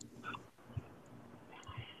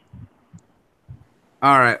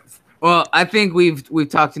 All right. Well, I think we've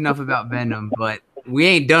talked enough about Venom, but we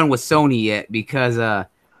ain't done with Sony yet because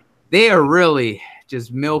they are really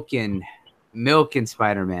just milking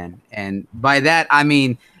Spider-Man. And by that I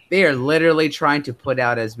mean they are literally trying to put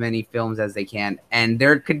out as many films as they can, and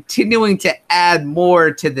they're continuing to add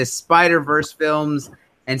more to the Spider-Verse films.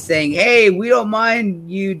 And saying, hey, we don't mind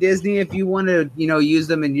you, Disney, if you want to, use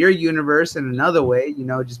them in your universe in another way,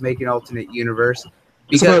 just make an alternate universe.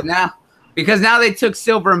 Because now they took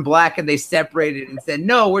Silver and Black and they separated and said,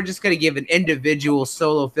 no, we're just going to give an individual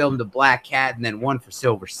solo film to Black Cat and then one for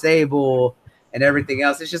Silver Sable and everything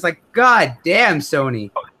else. It's just like, God damn,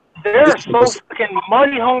 Sony. They're so fucking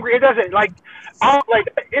money hungry. It doesn't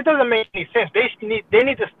it doesn't make any sense. They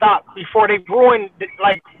need to stop before they ruin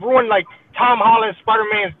Tom Holland's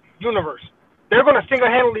Spider-Man's universe. They're gonna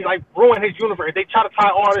single-handedly ruin his universe. They try to tie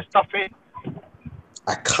all this stuff in.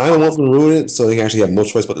 I kind of want them to ruin it so they can actually have no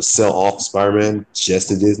choice but to sell off Spider-Man just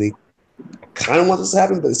to Disney. I kind of want this to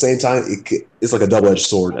happen, but at the same time, it's like a double-edged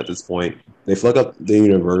sword at this point. They fuck up the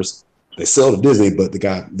universe, they sell to Disney, but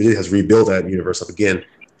Disney has rebuilt that universe up again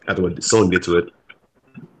after what Sony did to it.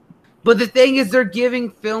 But the thing is, they're giving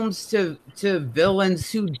films to villains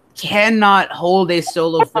who cannot hold a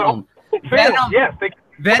solo film.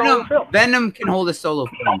 Venom can hold a solo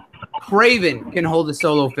film. Kraven can hold a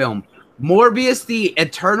solo film. Morbius, the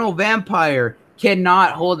Eternal Vampire,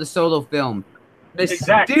 cannot hold a solo film.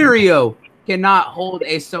 Mysterio cannot hold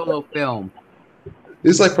a solo film.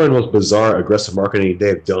 This is like probably the most bizarre, aggressive marketing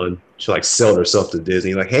they've done to sell themselves to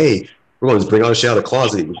Disney. Like, hey, we're going to bring all this shit out of the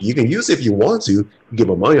closet. You can use it if you want to. You get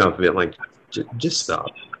more money off of it. Like, just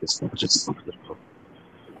stop. Just stop.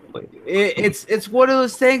 It's one of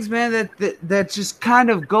those things, man, that's just kind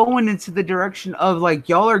of going into the direction of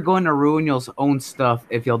y'all are going to ruin your own stuff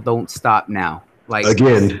if y'all don't stop now.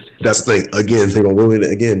 Again, that's the thing. Again, they're gonna ruin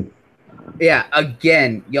it again. Yeah,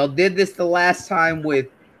 again, y'all did this the last time with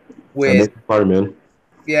Spider-Man.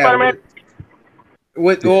 Yeah, Spider-Man.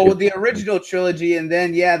 with the original trilogy, and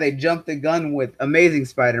then they jumped the gun with Amazing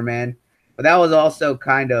Spider-Man. but that was also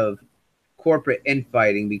kind of corporate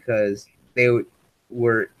infighting because they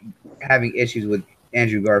were having issues with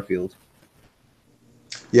Andrew Garfield.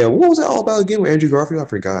 Yeah, what was that all about again with Andrew Garfield? I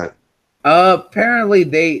forgot. Apparently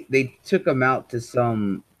they took him out to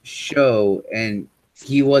some show and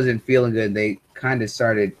he wasn't feeling good. They kind of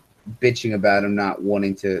started bitching about him not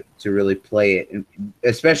wanting to really play it, and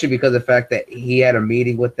especially because of the fact that he had a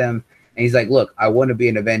meeting with them and he's like, look, I want to be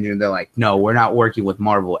an Avenger, and they're like, no, we're not working with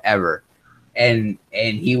Marvel ever. And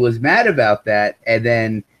he was mad about that. And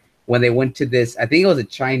then when they went to this, I think it was a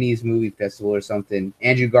Chinese movie festival or something,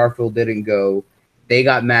 Andrew Garfield didn't go. They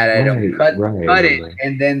got mad at him, cut it,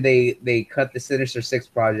 and then they cut the Sinister Six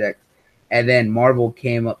project. And then Marvel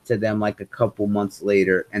came up to them like a couple months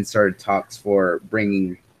later and started talks for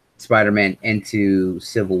bringing Spider-Man into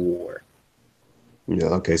Civil War. Yeah,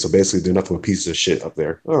 okay, so basically they're nothing but pieces of shit up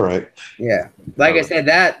there. All right. Yeah, like I said,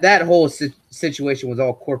 that whole situation was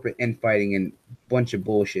all corporate infighting and bunch of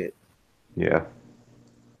bullshit. Yeah.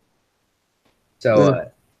 So,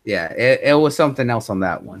 it was something else on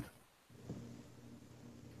that one.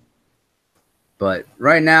 But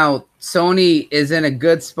right now, Sony is in a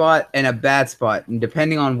good spot and a bad spot. And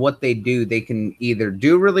depending on what they do, they can either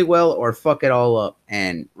do really well or fuck it all up.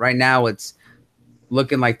 And right now, it's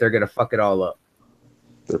looking like they're going to fuck it all up.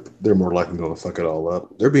 They're more likely going to fuck it all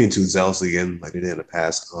up. They're being too zealous again, like they did in the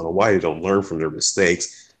past. I don't know why they don't learn from their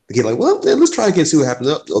mistakes. They get like, well, then let's try again, see what happens.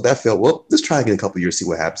 Oh, that failed. Well, let's try again in a couple of years, see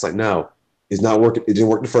what happens. Like, no, it's not working. It didn't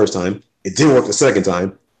work the first time. It didn't work the second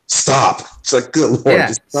time. Stop. It's like, good Lord,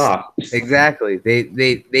 just stop. Exactly.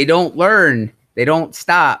 They don't learn. They don't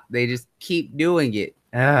stop. They just keep doing it.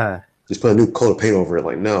 Just put a new coat of paint over it.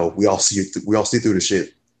 Like, no, we all see through the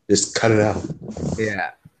shit. Just cut it out.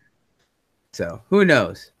 Yeah. So who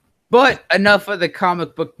knows? But enough of the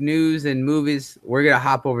comic book news and movies. We're gonna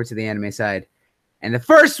hop over to the anime side. And the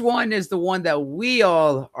first one is the one that we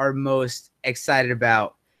all are most excited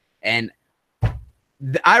about. And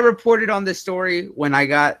I reported on this story when I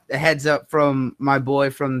got a heads up from my boy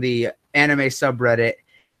from the anime subreddit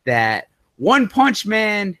that One Punch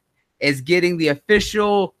Man is getting the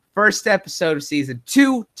official first episode of season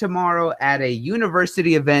 2 tomorrow at a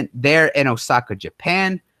university event there in Osaka,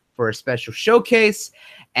 Japan for a special showcase.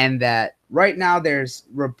 And that right now there's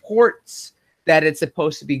reports that it's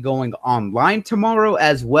supposed to be going online tomorrow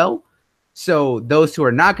as well. So those who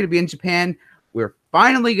are not going to be in Japan, we're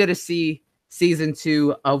finally going to see season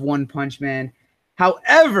 2 of One Punch Man.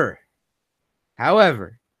 However,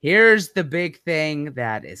 here's the big thing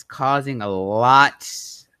that is causing a lot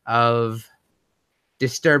of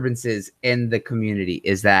disturbances in the community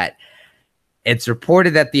is that it's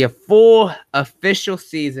reported that the full official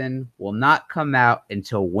season will not come out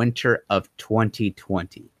until winter of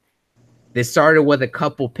 2020. This started with a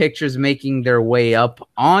couple pictures making their way up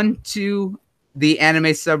onto the anime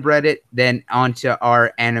subreddit, then onto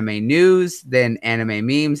our anime news, then anime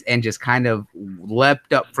memes, and just kind of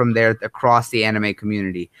leapt up from there across the anime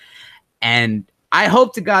community. And I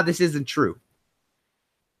hope to God this isn't true,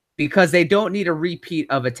 because they don't need a repeat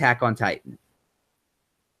of Attack on Titan.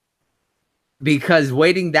 Because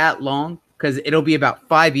waiting that long, because it'll be about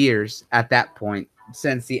 5 years at that point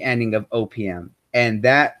since the ending of OPM, and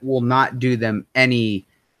that will not do them any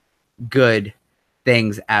good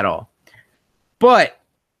things at all. But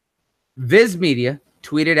Viz Media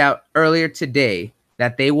tweeted out earlier today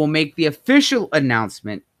that they will make the official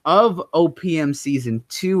announcement of OPM Season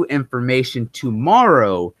 2 information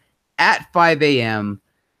tomorrow at 5 a.m.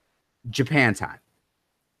 Japan time.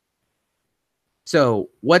 So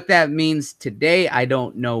what that means today, I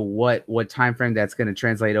don't know what time frame that's going to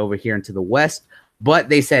translate over here into the West, but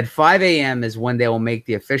they said 5 a.m. is when they will make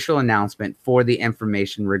the official announcement for the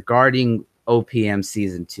information regarding OPM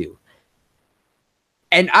Season 2.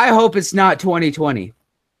 And I hope it's not 2020.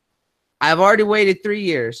 I've already waited 3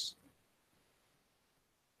 years.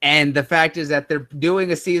 And the fact is that they're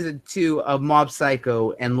doing a season 2 of Mob Psycho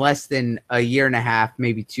in less than a year and a half,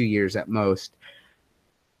 maybe 2 years at most.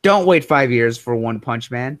 Don't wait 5 years for One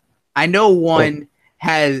Punch Man. I know one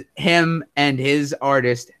has him and his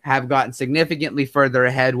artist have gotten significantly further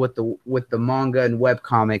ahead with the manga and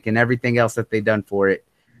webcomic and everything else that they've done for it.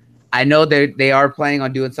 I know they are planning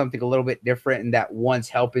on doing something a little bit different, and that one's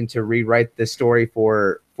helping to rewrite the story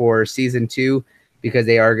for season 2 because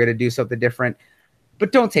they are going to do something different.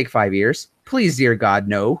 But don't take 5 years. Please, dear God,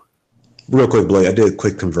 no. Real quick, Blake, I did a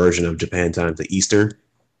quick conversion of Japan time to Eastern.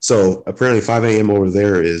 So apparently 5 a.m. over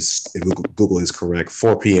there is, if Google is correct,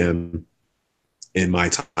 4 p.m. in my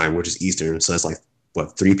time, which is Eastern. So that's like,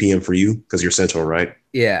 what, 3 p.m. for you? Because you're Central, right?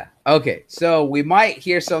 Yeah. Okay. So we might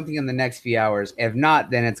hear something in the next few hours. If not,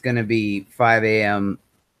 then it's going to be 5 a.m.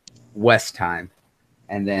 West time,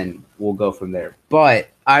 and then we'll go from there. But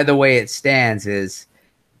either way it stands is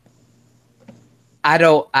I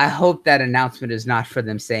hope that announcement is not for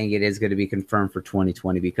them saying it is going to be confirmed for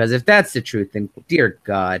 2020, because if that's the truth, then dear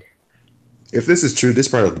God. If this is true, this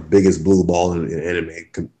is probably the biggest blue ball in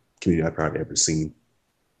anime community I've probably ever seen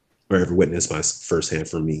or ever witnessed my firsthand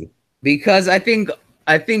for me. Because I think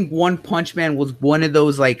One Punch Man was one of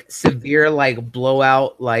those like severe like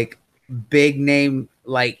blowout like big name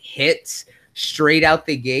like hits straight out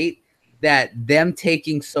the gate that them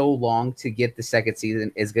taking so long to get the second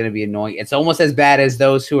season is going to be annoying. It's almost as bad as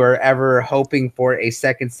those who are ever hoping for a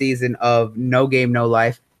second season of No Game No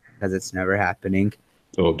Life, because it's never happening.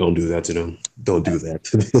 Oh, don't do that to them. Don't do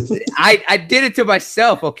that. I did it to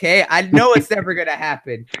myself, okay? I know it's never going to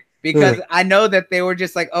happen because I know that they were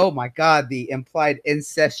just like, oh my God, the implied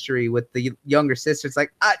ancestry with the younger sister. It's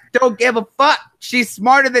like, I don't give a fuck. She's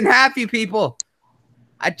smarter than half you people.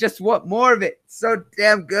 I just want more of it. So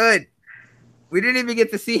damn good. We didn't even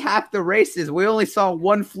get to see half the races. We only saw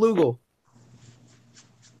one Flugel.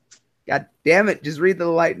 God damn it. Just read the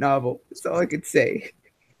light novel. That's all I could say.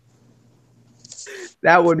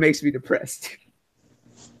 That one makes me depressed.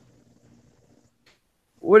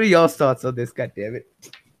 What are y'all's thoughts on this? God damn it.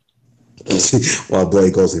 While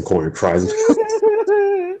Blake goes in corner and cries.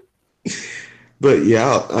 But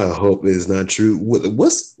yeah, I hope it is not true.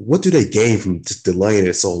 What do they gain from just delaying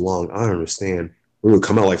it so long? I don't understand. We're gonna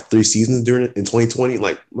come out like 3 seasons during it in 2020.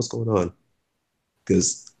 Like, what's going on?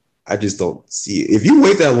 Because I just don't see it. If you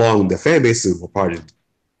wait that long, the fan base will probably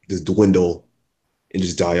just dwindle and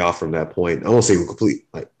just die off from that point. I won't say it'll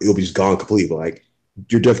be just gone completely, but like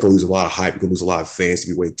you're definitely gonna lose a lot of hype. You're gonna lose a lot of fans if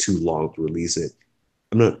you wait too long to release it.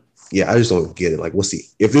 I just don't get it. Like,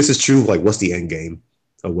 if this is true, like what's the end game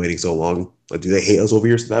of waiting so long? Like, do they hate us over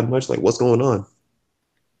here that much? Like, what's going on?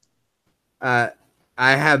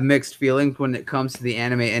 I have mixed feelings when it comes to the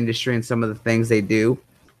anime industry and some of the things they do,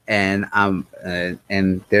 and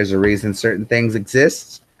there's a reason certain things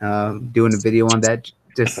exist. Doing a video on that,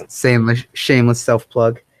 just shameless self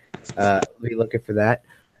plug. Be looking for that.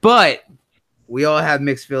 But we all have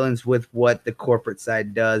mixed feelings with what the corporate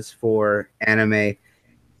side does for anime.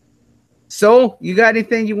 So, you got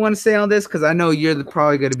anything you want to say on this? Because I know you're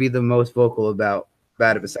probably going to be the most vocal about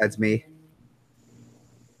it besides me.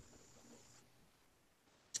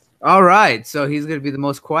 All right, so he's going to be the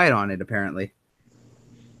most quiet on it, apparently.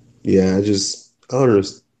 Yeah, I don't know.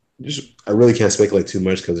 I really can't speculate too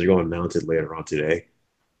much because they're going to announce it later on today.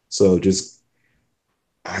 So I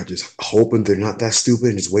just hoping they're not that stupid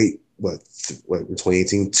and just wait. What in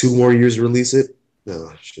 2018? 2 more years to release it?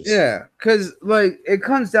 No, yeah, because like it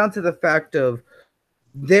comes down to the fact of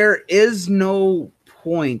there is no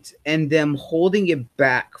point in them holding it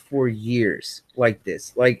back for years like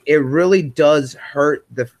this. Like, it really does hurt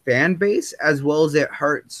the fan base as well as it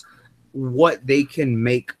hurts what they can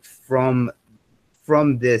make from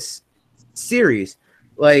this series.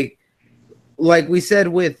 Like we said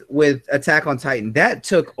with Attack on Titan, that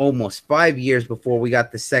took almost 5 years before we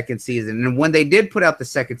got the second season. And when they did put out the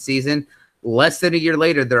second season, less than a year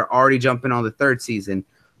later, they're already jumping on the third season.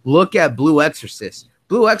 Look at Blue Exorcist.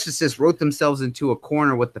 Blue Exorcist wrote themselves into a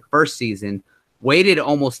corner with the first season, waited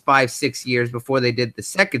almost 5-6 years before they did the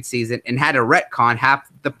second season, and had to retcon half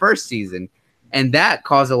the first season. And that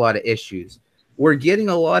caused a lot of issues. We're getting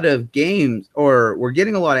a lot of games, or we're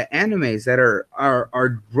getting a lot of animes that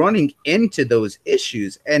are running into those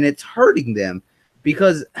issues, and it's hurting them.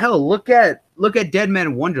 Because hell, look at Dead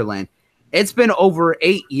Man Wonderland. It's been over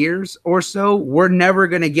 8 years or so. We're never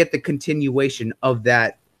gonna get the continuation of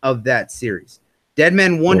that series. Dead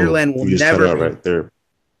Man Wonderland will never cut out right there.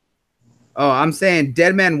 Oh, I'm saying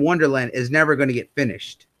Dead Man Wonderland is never going to get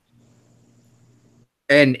finished.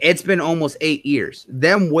 And it's been almost 8 years.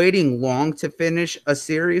 Them waiting long to finish a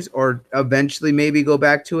series or eventually maybe go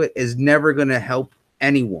back to it is never going to help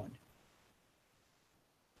anyone.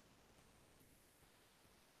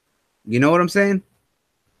 You know what I'm saying?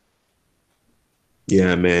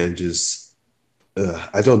 Yeah, man.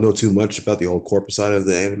 I don't know too much about the whole corporate side of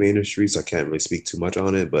the anime industry, so I can't really speak too much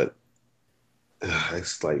on it. But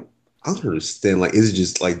it's like, I don't understand. Like, is it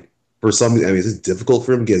just like for some? I mean, is it difficult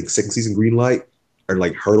for them to get a second season green light, or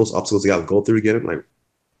like hurdles, obstacles they got to go through to get it? Like,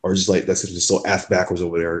 or just like that's just so ass backwards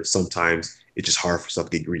over there. Sometimes it's just hard for stuff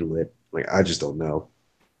to get green lit. Like, I just don't know.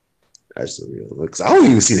 I just don't really know because I don't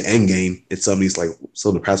even see the end game in some of these, like some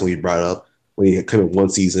of the past one you brought up when you come in one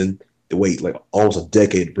season, they wait like almost a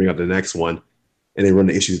decade to bring up the next one. And they run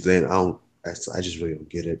the issues then. I just really don't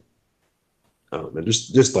get it. Man,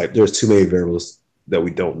 just like there's too many variables that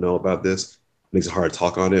we don't know about this. It makes it hard to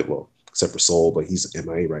talk on it. Well, except for Soul, but he's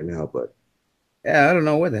MIA right now. But Yeah, I don't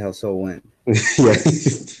know where the hell Soul went. Yeah,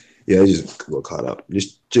 yeah, I just got caught up.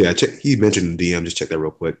 Just yeah, check. He mentioned the DM. Just check that real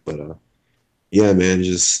quick. But yeah, man,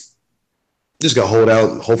 just gotta hold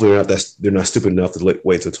out. Hopefully, they're not stupid enough to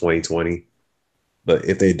wait till 2020. But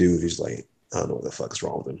if they do, just like I don't know what the fuck is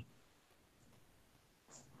wrong with them.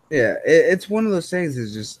 Yeah, it's one of those things.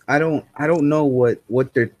 Is just I don't know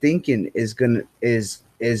what they're thinking is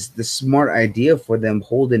the smart idea for them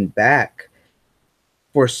holding back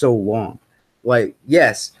for so long. Like,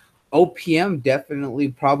 yes, OPM definitely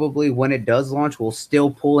probably when it does launch will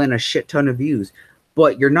still pull in a shit ton of views,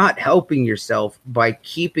 but you're not helping yourself by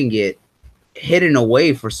keeping it hidden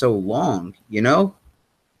away for so long, you know?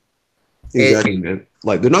 Exactly, man.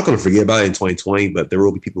 Like they're not gonna forget about it in 2020, but there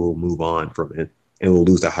will be people who will move on from it and will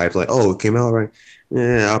lose the hype. Like, oh, it came out right.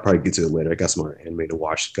 Yeah, I'll probably get to it later. I got some more anime to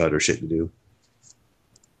watch, cut or shit to do.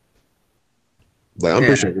 Like I'm Yeah,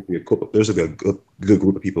 pretty sure there's a good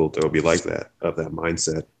group of people that will be like that of that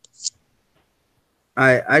mindset.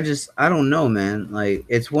 I don't know, man. Like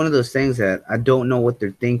it's one of those things that I don't know what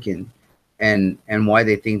they're thinking and why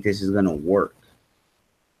they think this is gonna work.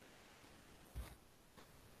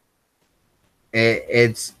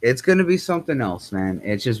 It's gonna be something else, man.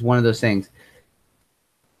 It's just one of those things.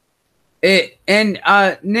 Nick,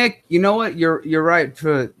 you know what? You're right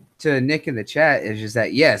to Nick in the chat is just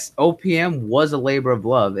that yes, OPM was a labor of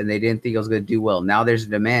love and they didn't think it was gonna do well. Now there's a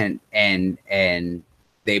demand and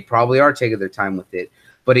they probably are taking their time with it.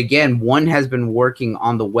 But again, one has been working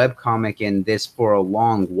on the webcomic and this for a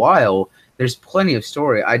long while. There's plenty of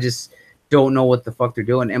story. I just don't know what the fuck they're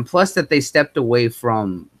doing. And plus that they stepped away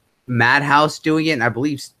from Madhouse doing it, and I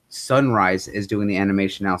believe Sunrise is doing the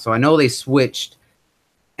animation now. So I know they switched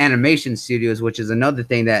animation studios, which is another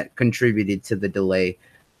thing that contributed to the delay.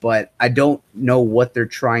 But I don't know what they're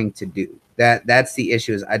trying to do. That's the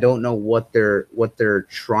issue. Is I don't know what they're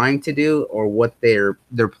trying to do or what they're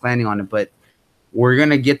planning on it. But we're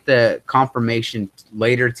gonna get the confirmation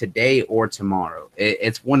later today or tomorrow.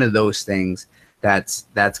 It's one of those things that's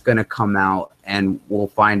gonna come out, and we'll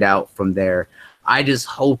find out from there. I just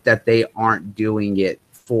hope that they aren't doing it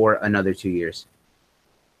for another 2 years.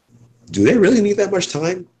 Do they really need that much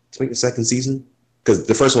time to make the second season? Because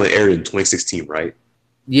the first one aired in 2016, right?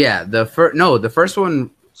 Yeah, the first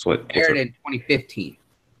one So what? aired in 2015.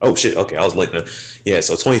 Oh shit! Okay, I was late then. Yeah,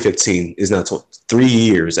 so 2015 is now 3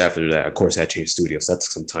 years after that. Of course, that changed studios. So that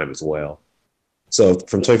took some time as well. So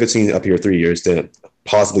from 2015 up here, 3 years, then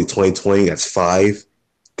possibly 2020. That's 5.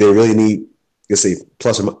 They really need, let's say,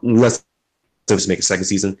 plus or less to make a second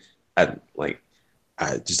season. I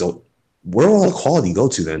just don't. Where will all the quality go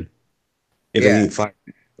to then? If they need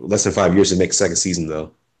less than 5 years to make a second season,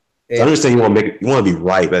 though. So I understand you want to make it, you want to be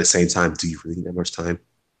right, but at the same time, do you really need that much time?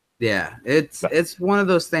 Yeah, it's one of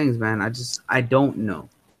those things, man. I don't know.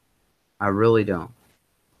 I really don't.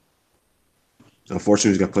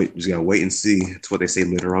 Unfortunately, just gotta wait and see. It's what they say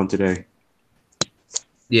later on today.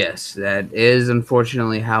 Yes, that is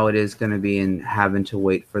unfortunately how it is going to be, and having to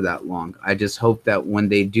wait for that long. I just hope that when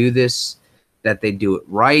they do this, that they do it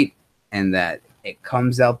right, and that it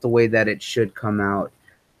comes out the way that it should come out.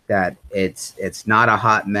 That it's not a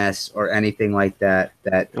hot mess or anything like that.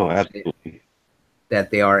 Absolutely. That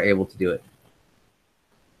they are able to do it.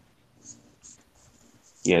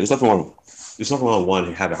 Yeah, there's nothing wrong. There's nothing wrong with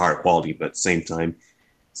one having higher quality, but at the same time,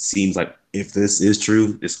 seems like if this is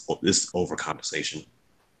true, this overcompensation.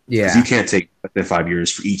 Yeah, you can't take less than 5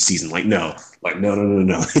 years for each season. No.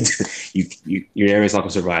 Your area's not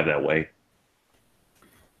gonna survive that way.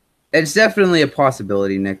 it's definitely a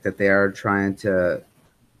possibility, Nick, that they are trying to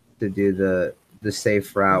do the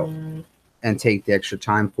safe route and take the extra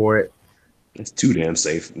time for it. It's too damn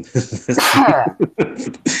safe.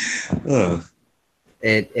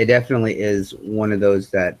 It definitely is one of those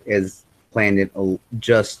that is playing it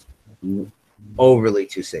just overly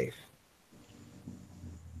too safe.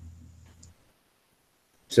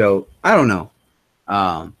 So I don't know.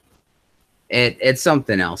 It's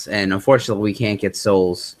something else, and unfortunately, we can't get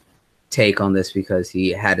Soul's take on this because he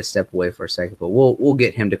had to step away for a second. But we'll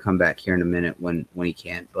get him to come back here in a minute when he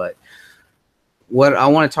can. But what I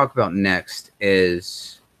want to talk about next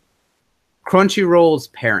is Crunchyroll's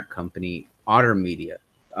parent company, Otter Media,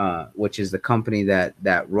 which is the company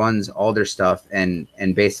that runs all their stuff and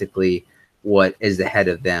basically what is the head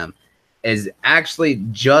of them, is actually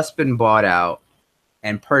just been bought out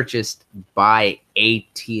and purchased by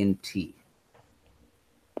AT&T.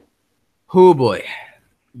 Oh boy,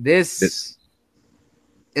 this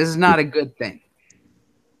is not a good thing.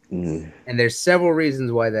 And there's several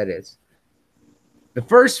reasons why that is. The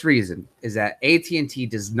first reason is that AT&T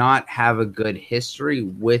does not have a good history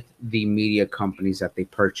with the media companies that they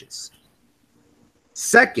purchase.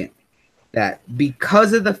 Second, that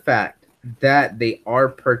because of the fact that they are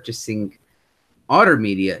purchasing Otter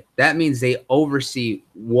Media, that means they oversee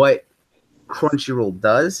what Crunchyroll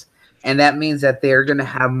does, and that means that they are going to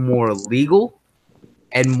have more legal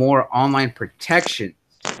and more online protection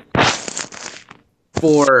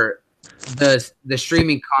for the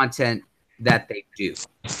streaming content that they do.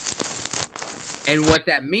 And what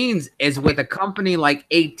that means is with a company like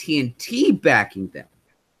AT&T backing them,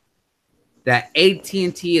 that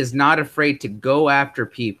AT&T is not afraid to go after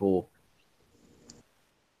people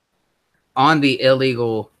on the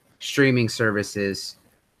illegal streaming services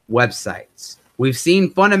websites. We've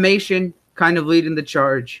seen Funimation kind of leading the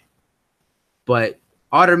charge, but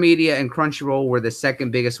Otter Media and Crunchyroll were the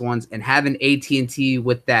second biggest ones, and having AT&T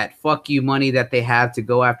with that fuck you money that they have to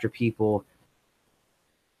go after people.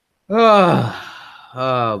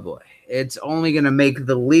 Oh boy. It's only going to make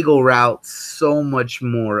the legal route so much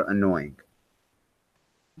more annoying.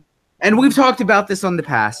 And we've talked about this on the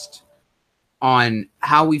past on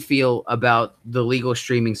how we feel about the legal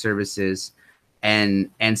streaming services and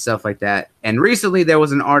stuff like that. And recently there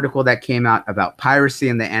was an article that came out about piracy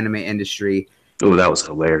in the anime industry. Oh, that was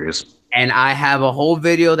hilarious. And I have a whole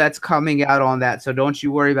video that's coming out on that. So don't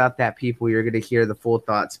you worry about that, people. You're going to hear the full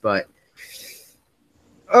thoughts. But,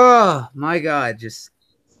 oh, my God. Just,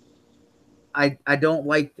 I don't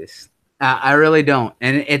like this. I really don't.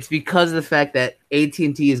 And it's because of the fact that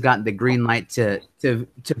AT&T has gotten the green light to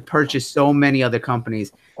purchase so many other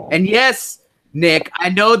companies. And yes, Nick, I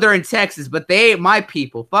know they're in Texas, but they ain't my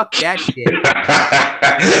people. Fuck that shit.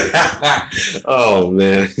 Oh,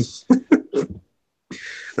 man.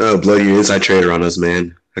 Oh, blow your inside trader on us,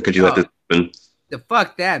 man. How could you let this happen?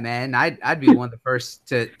 Fuck that, man. I'd be one of the first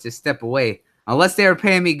to step away. Unless they were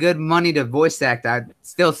paying me good money to voice act, I'd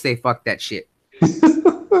still say fuck that shit.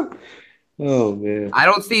 Oh, man. I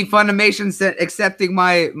don't see Funimation accepting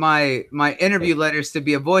my interview letters to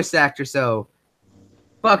be a voice actor, so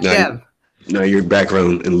fuck them. No, your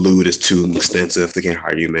background in lewd is too extensive. They can't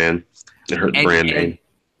hire you, man. It hurt the brand name.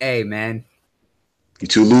 Hey, man. You're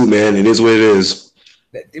too lewd, man. It is what it is.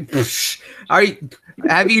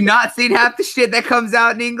 Have you not seen half the shit that comes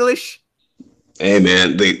out in English? Hey,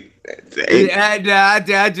 man. I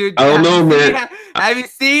don't know, man. Have you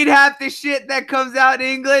seen half the shit that comes out in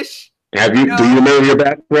English? Do you remember your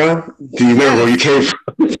background? Do you remember where you came from?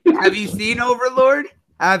 Have you seen Overlord?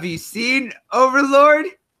 Have you seen Overlord?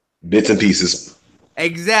 Bits and pieces.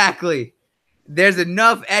 Exactly. There's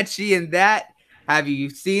enough ecchi in that. Have you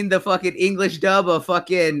seen the fucking English dub of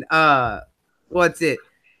fucking what's it?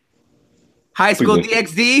 High School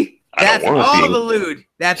DxD? That's all the lewd.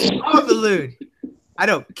 That's all the lewd. I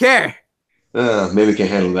don't care. Maybe we can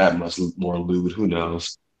handle that much more lewd. Who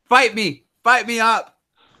knows? Fight me. Fight me up.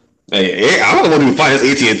 Hey, I don't want to fight as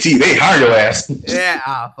AT&T. They hired your ass. Yeah.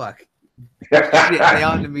 Oh, fuck. Shit, they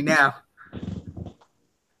on to me now.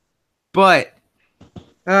 But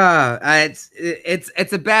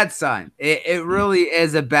it's a bad sign. It really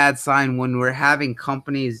is a bad sign when we're having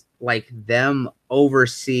companies like them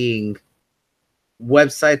overseeing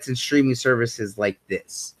websites and streaming services like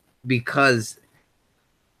this. Because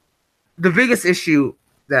the biggest issue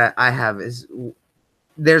that I have is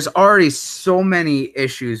there's already so many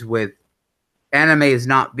issues with animes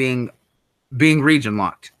not being region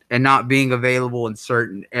locked and not being available in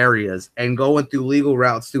certain areas, and going through legal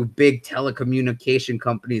routes through big telecommunication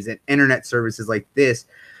companies and internet services like this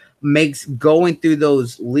makes going through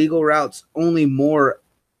those legal routes only more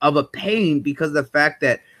of a pain, because of the fact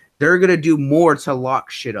that they're going to do more to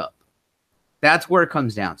lock shit up. That's where it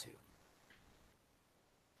comes down to.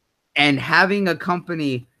 And having a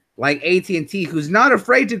company like AT&T, who's not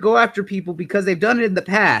afraid to go after people because they've done it in the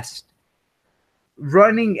past,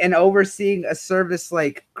 running and overseeing a service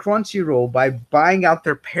like Crunchyroll by buying out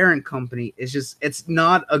their parent company is just, it's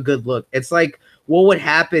not a good look. It's like what would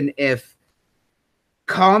happen if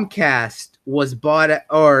Comcast was bought,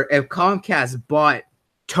 or if Comcast bought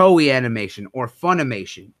Toei Animation or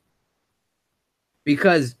Funimation.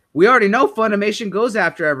 Because we already know Funimation goes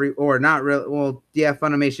after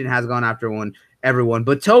Funimation has gone after everyone,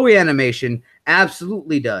 but Toei Animation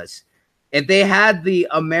absolutely does. If they had the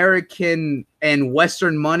American and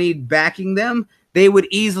Western money backing them, they would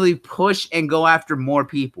easily push and go after more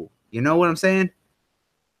people. You know what I'm saying?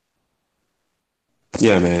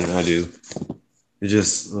 Yeah, man, I do. It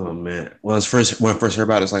just, oh man. When I first heard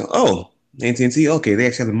about it, it's like, oh, AT&T, okay, they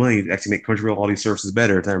actually have the money to actually make Crunchyroll all these services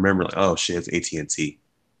better. And I remember, like, oh shit, it's AT&T.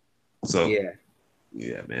 So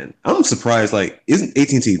yeah, man. I'm surprised. Like, isn't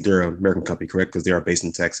AT&T, they're an American company, correct? Because they are based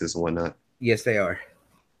in Texas and whatnot. Yes, they are.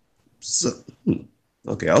 So,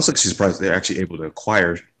 okay, I was actually surprised they're actually able to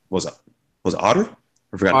acquire. Was it Otter?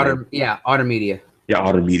 I forgot the name. Otter Media. Yeah,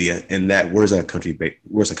 Otter Media. And where's that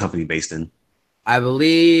where's the company based in? I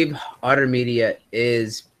believe Otter Media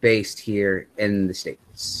is based here in the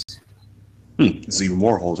States. It's even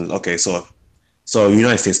more holdings. Okay, so a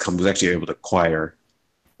United States company was actually able to acquire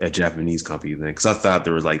a Japanese company then, because I thought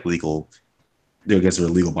there was like legal. I guess there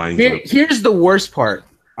were legal bindings. Here's the worst part.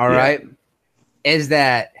 All right, is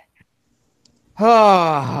that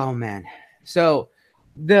oh man. So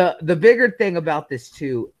the bigger thing about this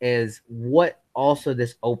too is what also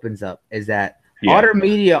this opens up is that Otter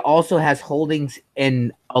Media also has holdings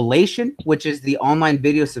in Elation, which is the online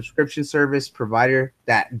video subscription service provider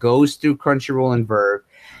that goes through Crunchyroll and Verve,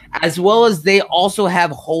 as well as they also have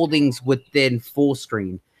holdings within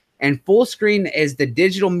Fullscreen. And Fullscreen is the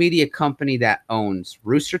digital media company that owns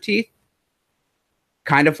Rooster Teeth,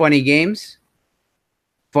 Kind of Funny Games,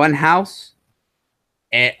 Funhouse.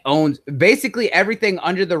 It owns basically everything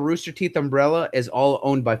under the Rooster Teeth umbrella is all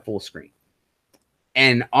owned by Fullscreen.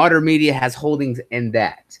 And Otter Media has holdings in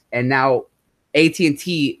that. And now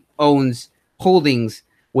AT&T owns holdings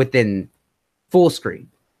within Fullscreen,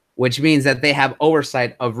 which means that they have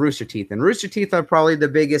oversight of Rooster Teeth. And Rooster Teeth are probably the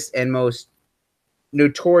biggest and most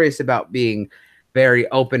notorious about being very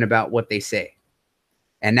open about what they say.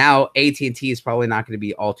 And now AT&T is probably not going to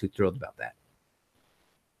be all too thrilled about that.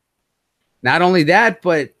 Not only that,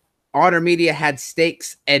 but Otter Media had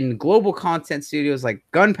stakes in global content studios like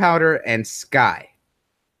Gunpowder and Sky.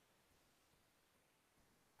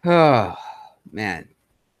 Oh man,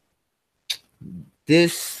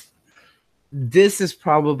 this is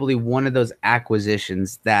probably one of those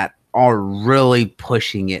acquisitions that are really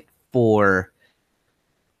pushing it for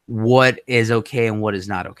what is okay and what is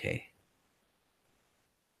not okay.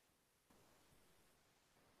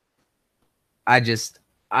 I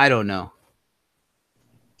don't know.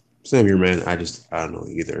 Same here, man. I don't know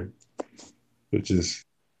either. But just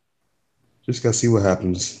gotta see what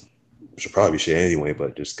happens. Should probably shit anyway,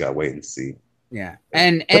 but just gotta wait and see. Yeah,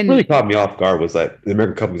 and what really caught me off guard was that the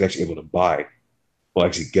American company was actually able to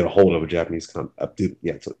actually get a hold of a Japanese company.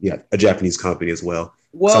 A Japanese company as well.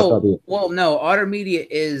 No, Otter Media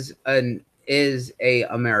is a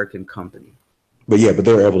American company. But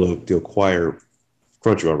they were able to acquire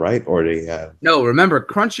Crunchyroll, right? Or they have no. Remember,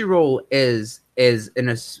 Crunchyroll is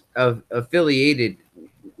an affiliated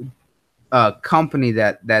company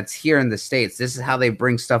that's here in the States. This is how they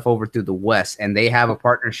bring stuff over through the West, and they have a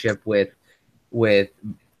partnership with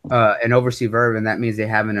an overseas Verve, and that means they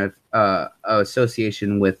have an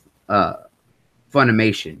association with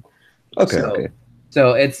Funimation. Okay.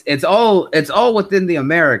 So it's all within the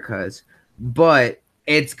Americas, but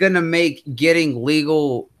it's gonna make getting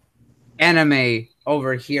legal anime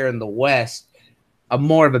over here in the West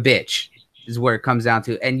more of a bitch. Is where it comes down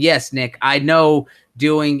to. And yes, Nick, I know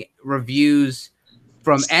doing reviews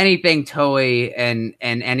from anything Toei and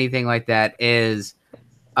anything like that is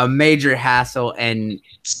a major hassle and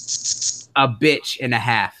a bitch and a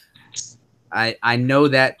half. I know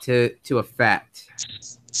that to a fact.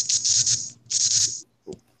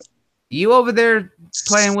 You over there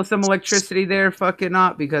playing with some electricity there, fucking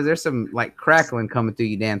up, because there's some like crackling coming through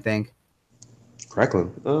you damn thing.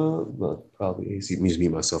 Crackling? Well, probably AC. Me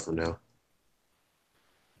myself for now.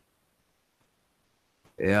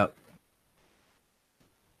 Yep.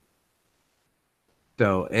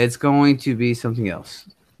 So it's going to be something else.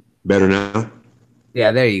 Better now?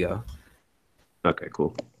 Yeah, there you go. Okay,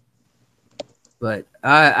 cool. But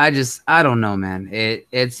I don't know, man.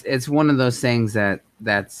 It's one of those things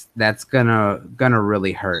that's gonna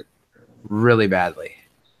really hurt really badly.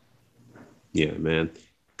 Yeah, man.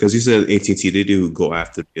 Because you said AT&T, they do go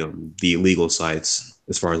after the illegal sites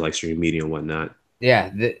as far as like streaming media and whatnot. Yeah,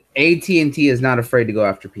 the AT&T is not afraid to go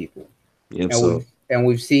after people. Yeah, and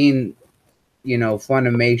we've seen,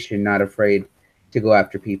 Funimation not afraid to go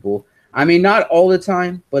after people. I mean, not all the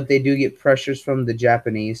time, but they do get pressures from the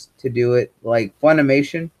Japanese to do it. Like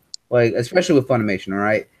Funimation, especially with Funimation, all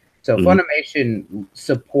right? So Funimation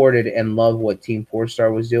supported and loved what Team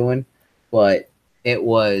 4-Star was doing, but it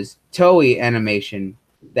was Toei Animation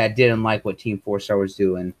that didn't like what Team 4-Star was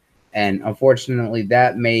doing. And unfortunately,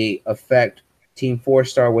 that may affect Team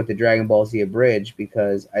 4-Star with the Dragon Ball Z Abridged,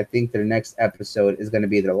 because I think their next episode is going to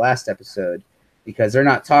be their last episode, because they're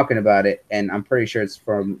not talking about it, and I'm pretty sure it's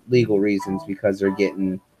from legal reasons because they're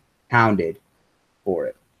getting hounded for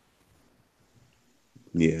it.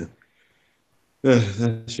 Yeah.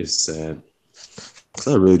 That's just sad.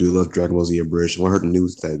 I really do love Dragon Ball Z Abridged. When I heard the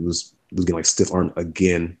news that it was getting like stiff arm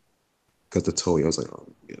again because the Toei, I was like, oh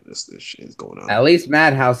yeah, this shit is going on. At least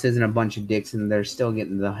Madhouse isn't a bunch of dicks, and they're still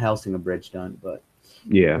getting the Hellsing Abridged done. But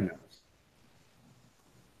yeah,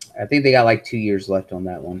 I think they got like 2 years left on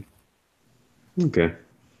that one. Okay.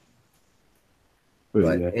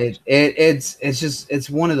 But it's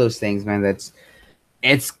one of those things, man.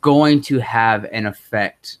 It's going to have an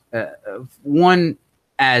effect. One,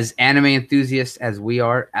 as anime enthusiasts as we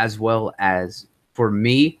are, as well as for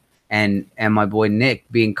me and my boy Nick,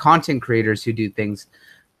 being content creators who do things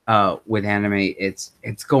with anime, it's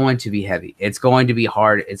going to be heavy. It's going to be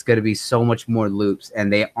hard. It's going to be so much more loops,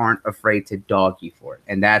 and they aren't afraid to dog you for it.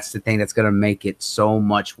 And that's the thing that's going to make it so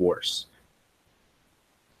much worse.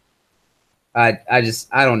 I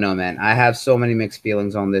don't know, man. I have so many mixed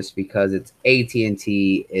feelings on this because it's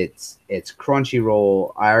AT&T, it's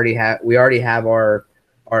Crunchyroll. We already have our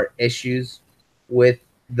issues with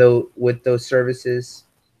those services.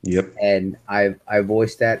 Yep. And I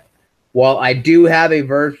voiced that. While I do have a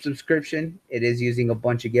Verve subscription, it is using a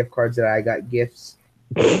bunch of gift cards that I got gifts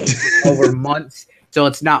over months. So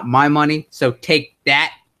it's not my money. So take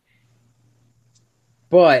that.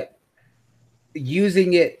 But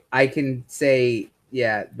using it, I can say,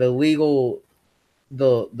 yeah, the legal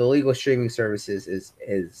streaming services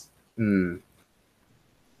is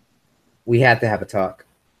we have to have a talk.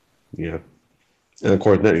 Yeah. And of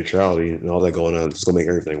course, net neutrality and all that going on is going to make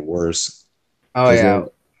everything worse. Oh, yeah.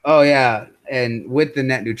 Oh, yeah. And with the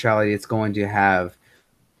net neutrality, it's going to have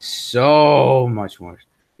so much more.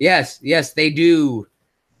 Yes, they do.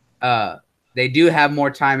 They do have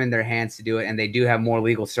more time in their hands to do it, and they do have more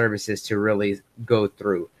legal services to really go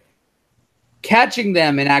through. Catching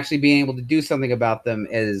them and actually being able to do something about them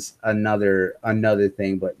is another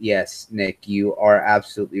thing. But yes, Nick, you are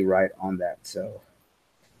absolutely right on that. So,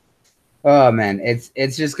 oh man,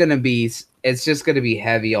 it's just gonna be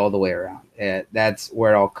heavy all the way around. That's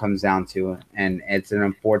where it all comes down to, and it's an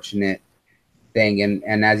unfortunate thing.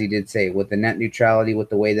 And as you did say, with the net neutrality, with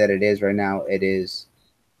the way that it is right now, it is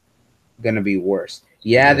going to be worse.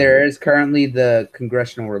 Yeah, there is currently the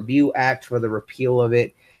Congressional Review Act for the repeal of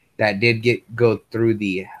it that did go through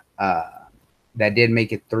that did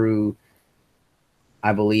make it through.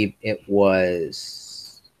 I believe it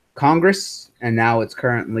was Congress, and now it's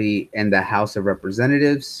currently in the House of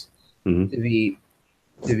Representatives to be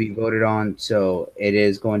voted on. So it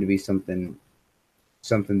is going to be something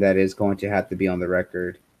that is going to have to be on the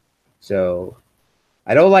record. So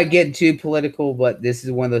I don't like getting too political, but this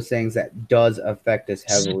is one of those things that does affect us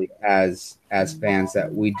heavily as fans,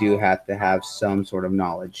 that we do have to have some sort of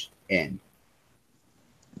knowledge in.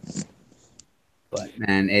 But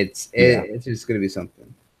man, it's just going to be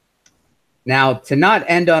something. Now, to not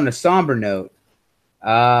end on a somber note,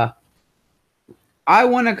 I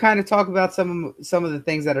want to kind of talk about some of the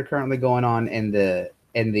things that are currently going on in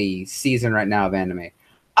the season right now of anime.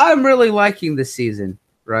 I'm really liking this season,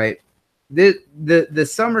 right? The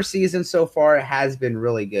summer season so far has been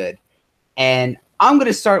really good. And I'm going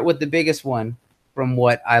to start with the biggest one from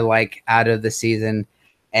what I like out of the season.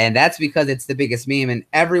 And that's because it's the biggest meme, and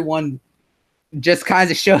everyone just kind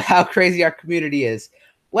of show how crazy our community is.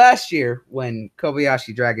 Last year, when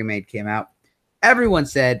Kobayashi Dragon Maid came out, everyone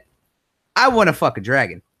said, I want to fuck a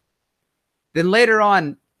dragon. Then later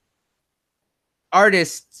on,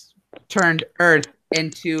 artists turned Earth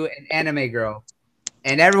into an anime girl.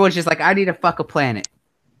 And everyone's just like, I need to fuck a planet.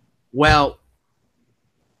 Well,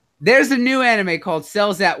 there's a new anime called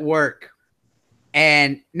Cells at Work.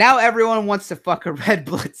 And now everyone wants to fuck a red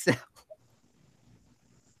blood cell.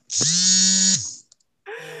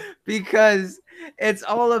 Because it's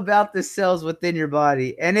all about the cells within your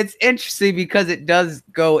body. And it's interesting because it does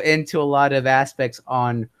go into a lot of aspects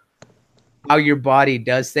on how your body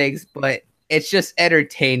does things. But it's just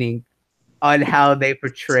entertaining on how they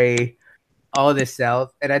portray all the cells.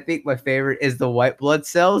 And I think my favorite is the white blood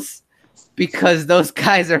cells, because those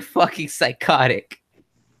guys are fucking psychotic.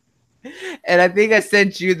 And I think I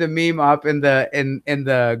sent you the meme up in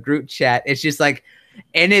the group chat. It's just like,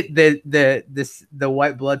 in it, the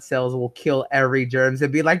white blood cells will kill every germs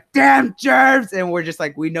and be like, damn germs, and we're just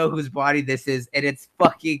like, we know whose body this is, and it's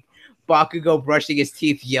fucking Bakugo brushing his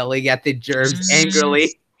teeth, yelling at the germs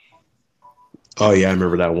angrily. Oh yeah, I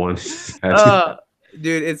remember that one.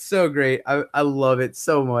 Dude, it's so great. I love it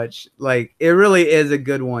so much. Like, it really is a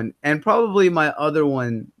good one. And probably my other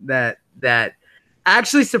one that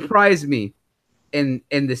actually surprised me in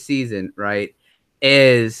the season, right,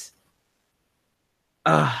 is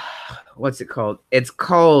what's it called? It's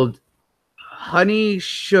called Honey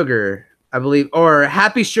Sugar, I believe, or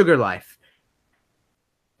Happy Sugar Life.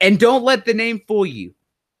 And don't let the name fool you.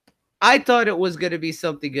 I thought it was going to be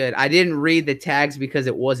something good. I didn't read the tags because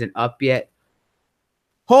it wasn't up yet.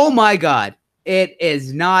 Oh my God, it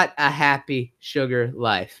is not a happy sugar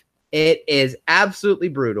life. It is absolutely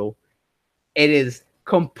brutal. It is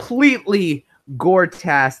completely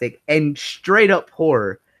gore-tastic and straight up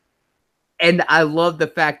horror. And I love the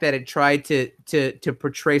fact that it tried to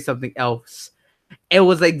portray something else. It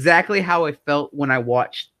was exactly how I felt when I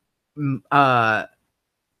watched Puella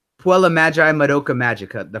Magi Madoka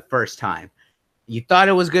Magica the first time. You thought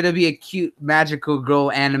it was going to be a cute magical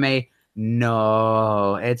girl anime.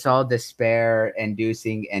 No, it's all despair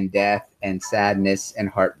inducing and death and sadness and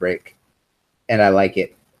heartbreak. And I like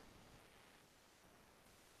it.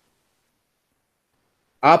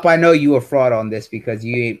 Op, I know you a fraud on this because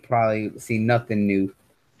you ain't probably seen nothing new.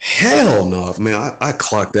 Hell no, man. I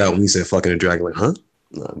clocked out when he said fucking a dragon. Like, huh?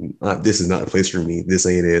 This is not a place for me. This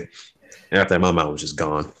ain't it. And after that, my mind was just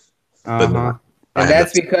gone. No, and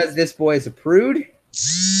that's because this boy is a prude.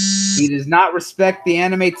 He does not respect the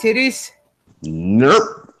anime titties.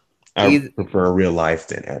 Nope. I prefer real life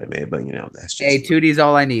than anime, but you know, that's just. Hey, 2D's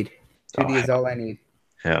all I need. 2D is all I need.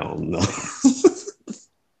 Hell no.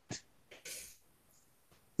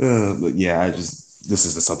 But yeah, this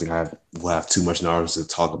isn't something will have too much knowledge to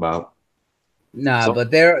talk about. Nah, but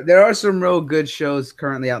there are some real good shows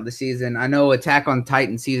currently out in the season. I know Attack on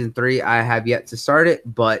Titan season 3. I have yet to start it,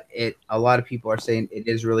 but a lot of people are saying it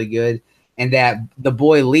is really good, and that the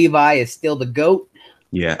boy Levi is still the GOAT.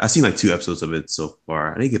 Yeah, I've seen like 2 episodes of it so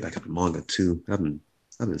far. I need to get back up to manga too. I've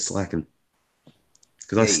been slacking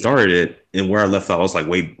because I started it, and where I left off, I was like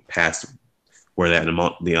way past where that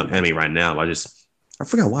the anime right now. I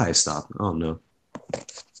forgot why I stopped. I don't know.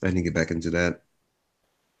 I need to get back into that.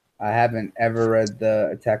 I haven't ever read the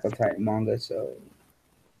Attack on Titan manga, so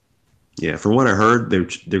yeah. From what I heard,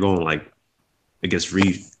 they're going like, I guess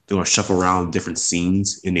they're gonna shuffle around different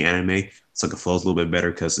scenes in the anime so it flows a little bit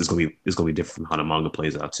better because it's gonna be different from how the manga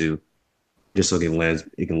plays out too. Just so it can land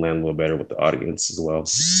a little better with the audience as well.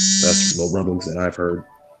 That's low rumblings that I've heard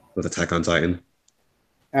with Attack on Titan.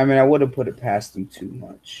 I mean, I wouldn't put it past them too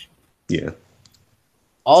much. Yeah.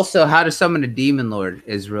 Also, How to Summon a Demon Lord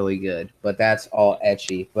is really good, but that's all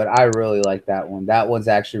ecchi. But I really like that one. That one's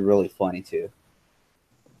actually really funny too.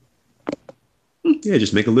 Yeah,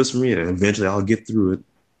 just make a list for me, and eventually I'll get through it.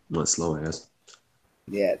 I'm not slow ass.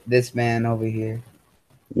 Yeah, this man over here.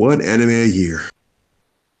 One anime a year.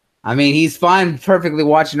 I mean, he's fine perfectly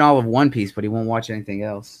watching all of One Piece, but he won't watch anything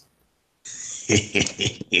else.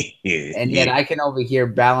 And yet I can over here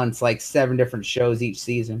balance like 7 different shows each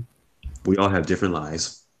season. We all have different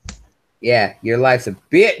lives. Yeah, your life's a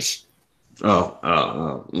bitch. I don't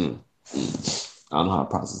know how to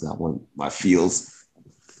process that one. My feels.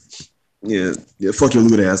 Yeah, fuck your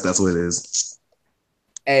lewd ass. That's what it is.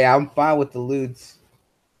 Hey, I'm fine with the lewds.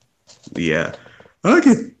 Yeah,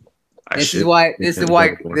 okay. This is why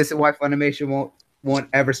Funimation won't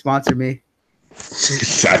ever sponsor me.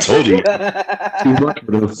 I told you. Too much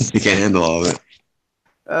for them. You can't handle all of it.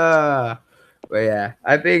 But yeah,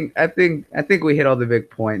 I think we hit all the big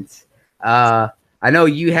points. I know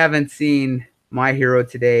you haven't seen My Hero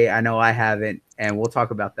today. I know I haven't, and we'll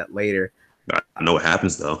talk about that later. I know what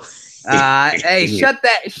happens though. Hey, shut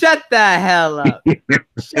the hell up.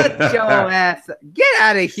 Shut your ass up. Get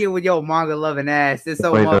out of here with your manga loving ass. This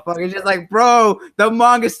old motherfucker just like, bro, the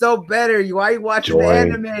manga's so better. Why are you watching the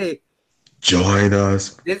anime? Join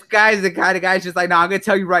us. This guy's the kind of guy just like, no, I'm gonna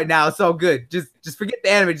tell you right now, it's so good. Just forget the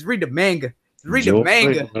anime. Just read the manga. The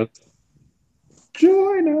manga.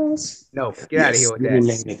 Join us. No, get out of here with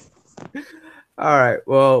that. All right.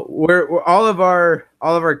 Well, we're all of our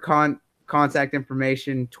contact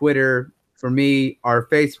information, Twitter for me, our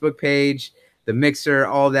Facebook page, the Mixer,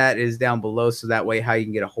 all that is down below. So that way, how you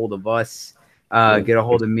can get a hold of us, get a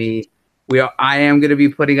hold of me. I am going to be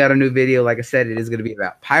putting out a new video. Like I said, it is going to be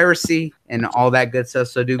about piracy and all that good stuff.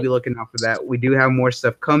 So do be looking out for that. We do have more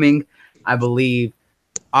stuff coming. I believe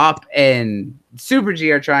Op and Super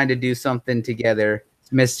G are trying to do something together.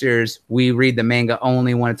 Misters, we read the manga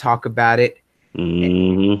only, want to talk about it.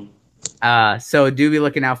 Mm-hmm. So do be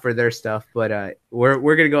looking out for their stuff. But we're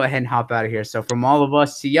going to go ahead and hop out of here. So from all of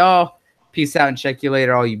us to y'all, peace out and check you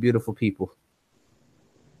later, all you beautiful people.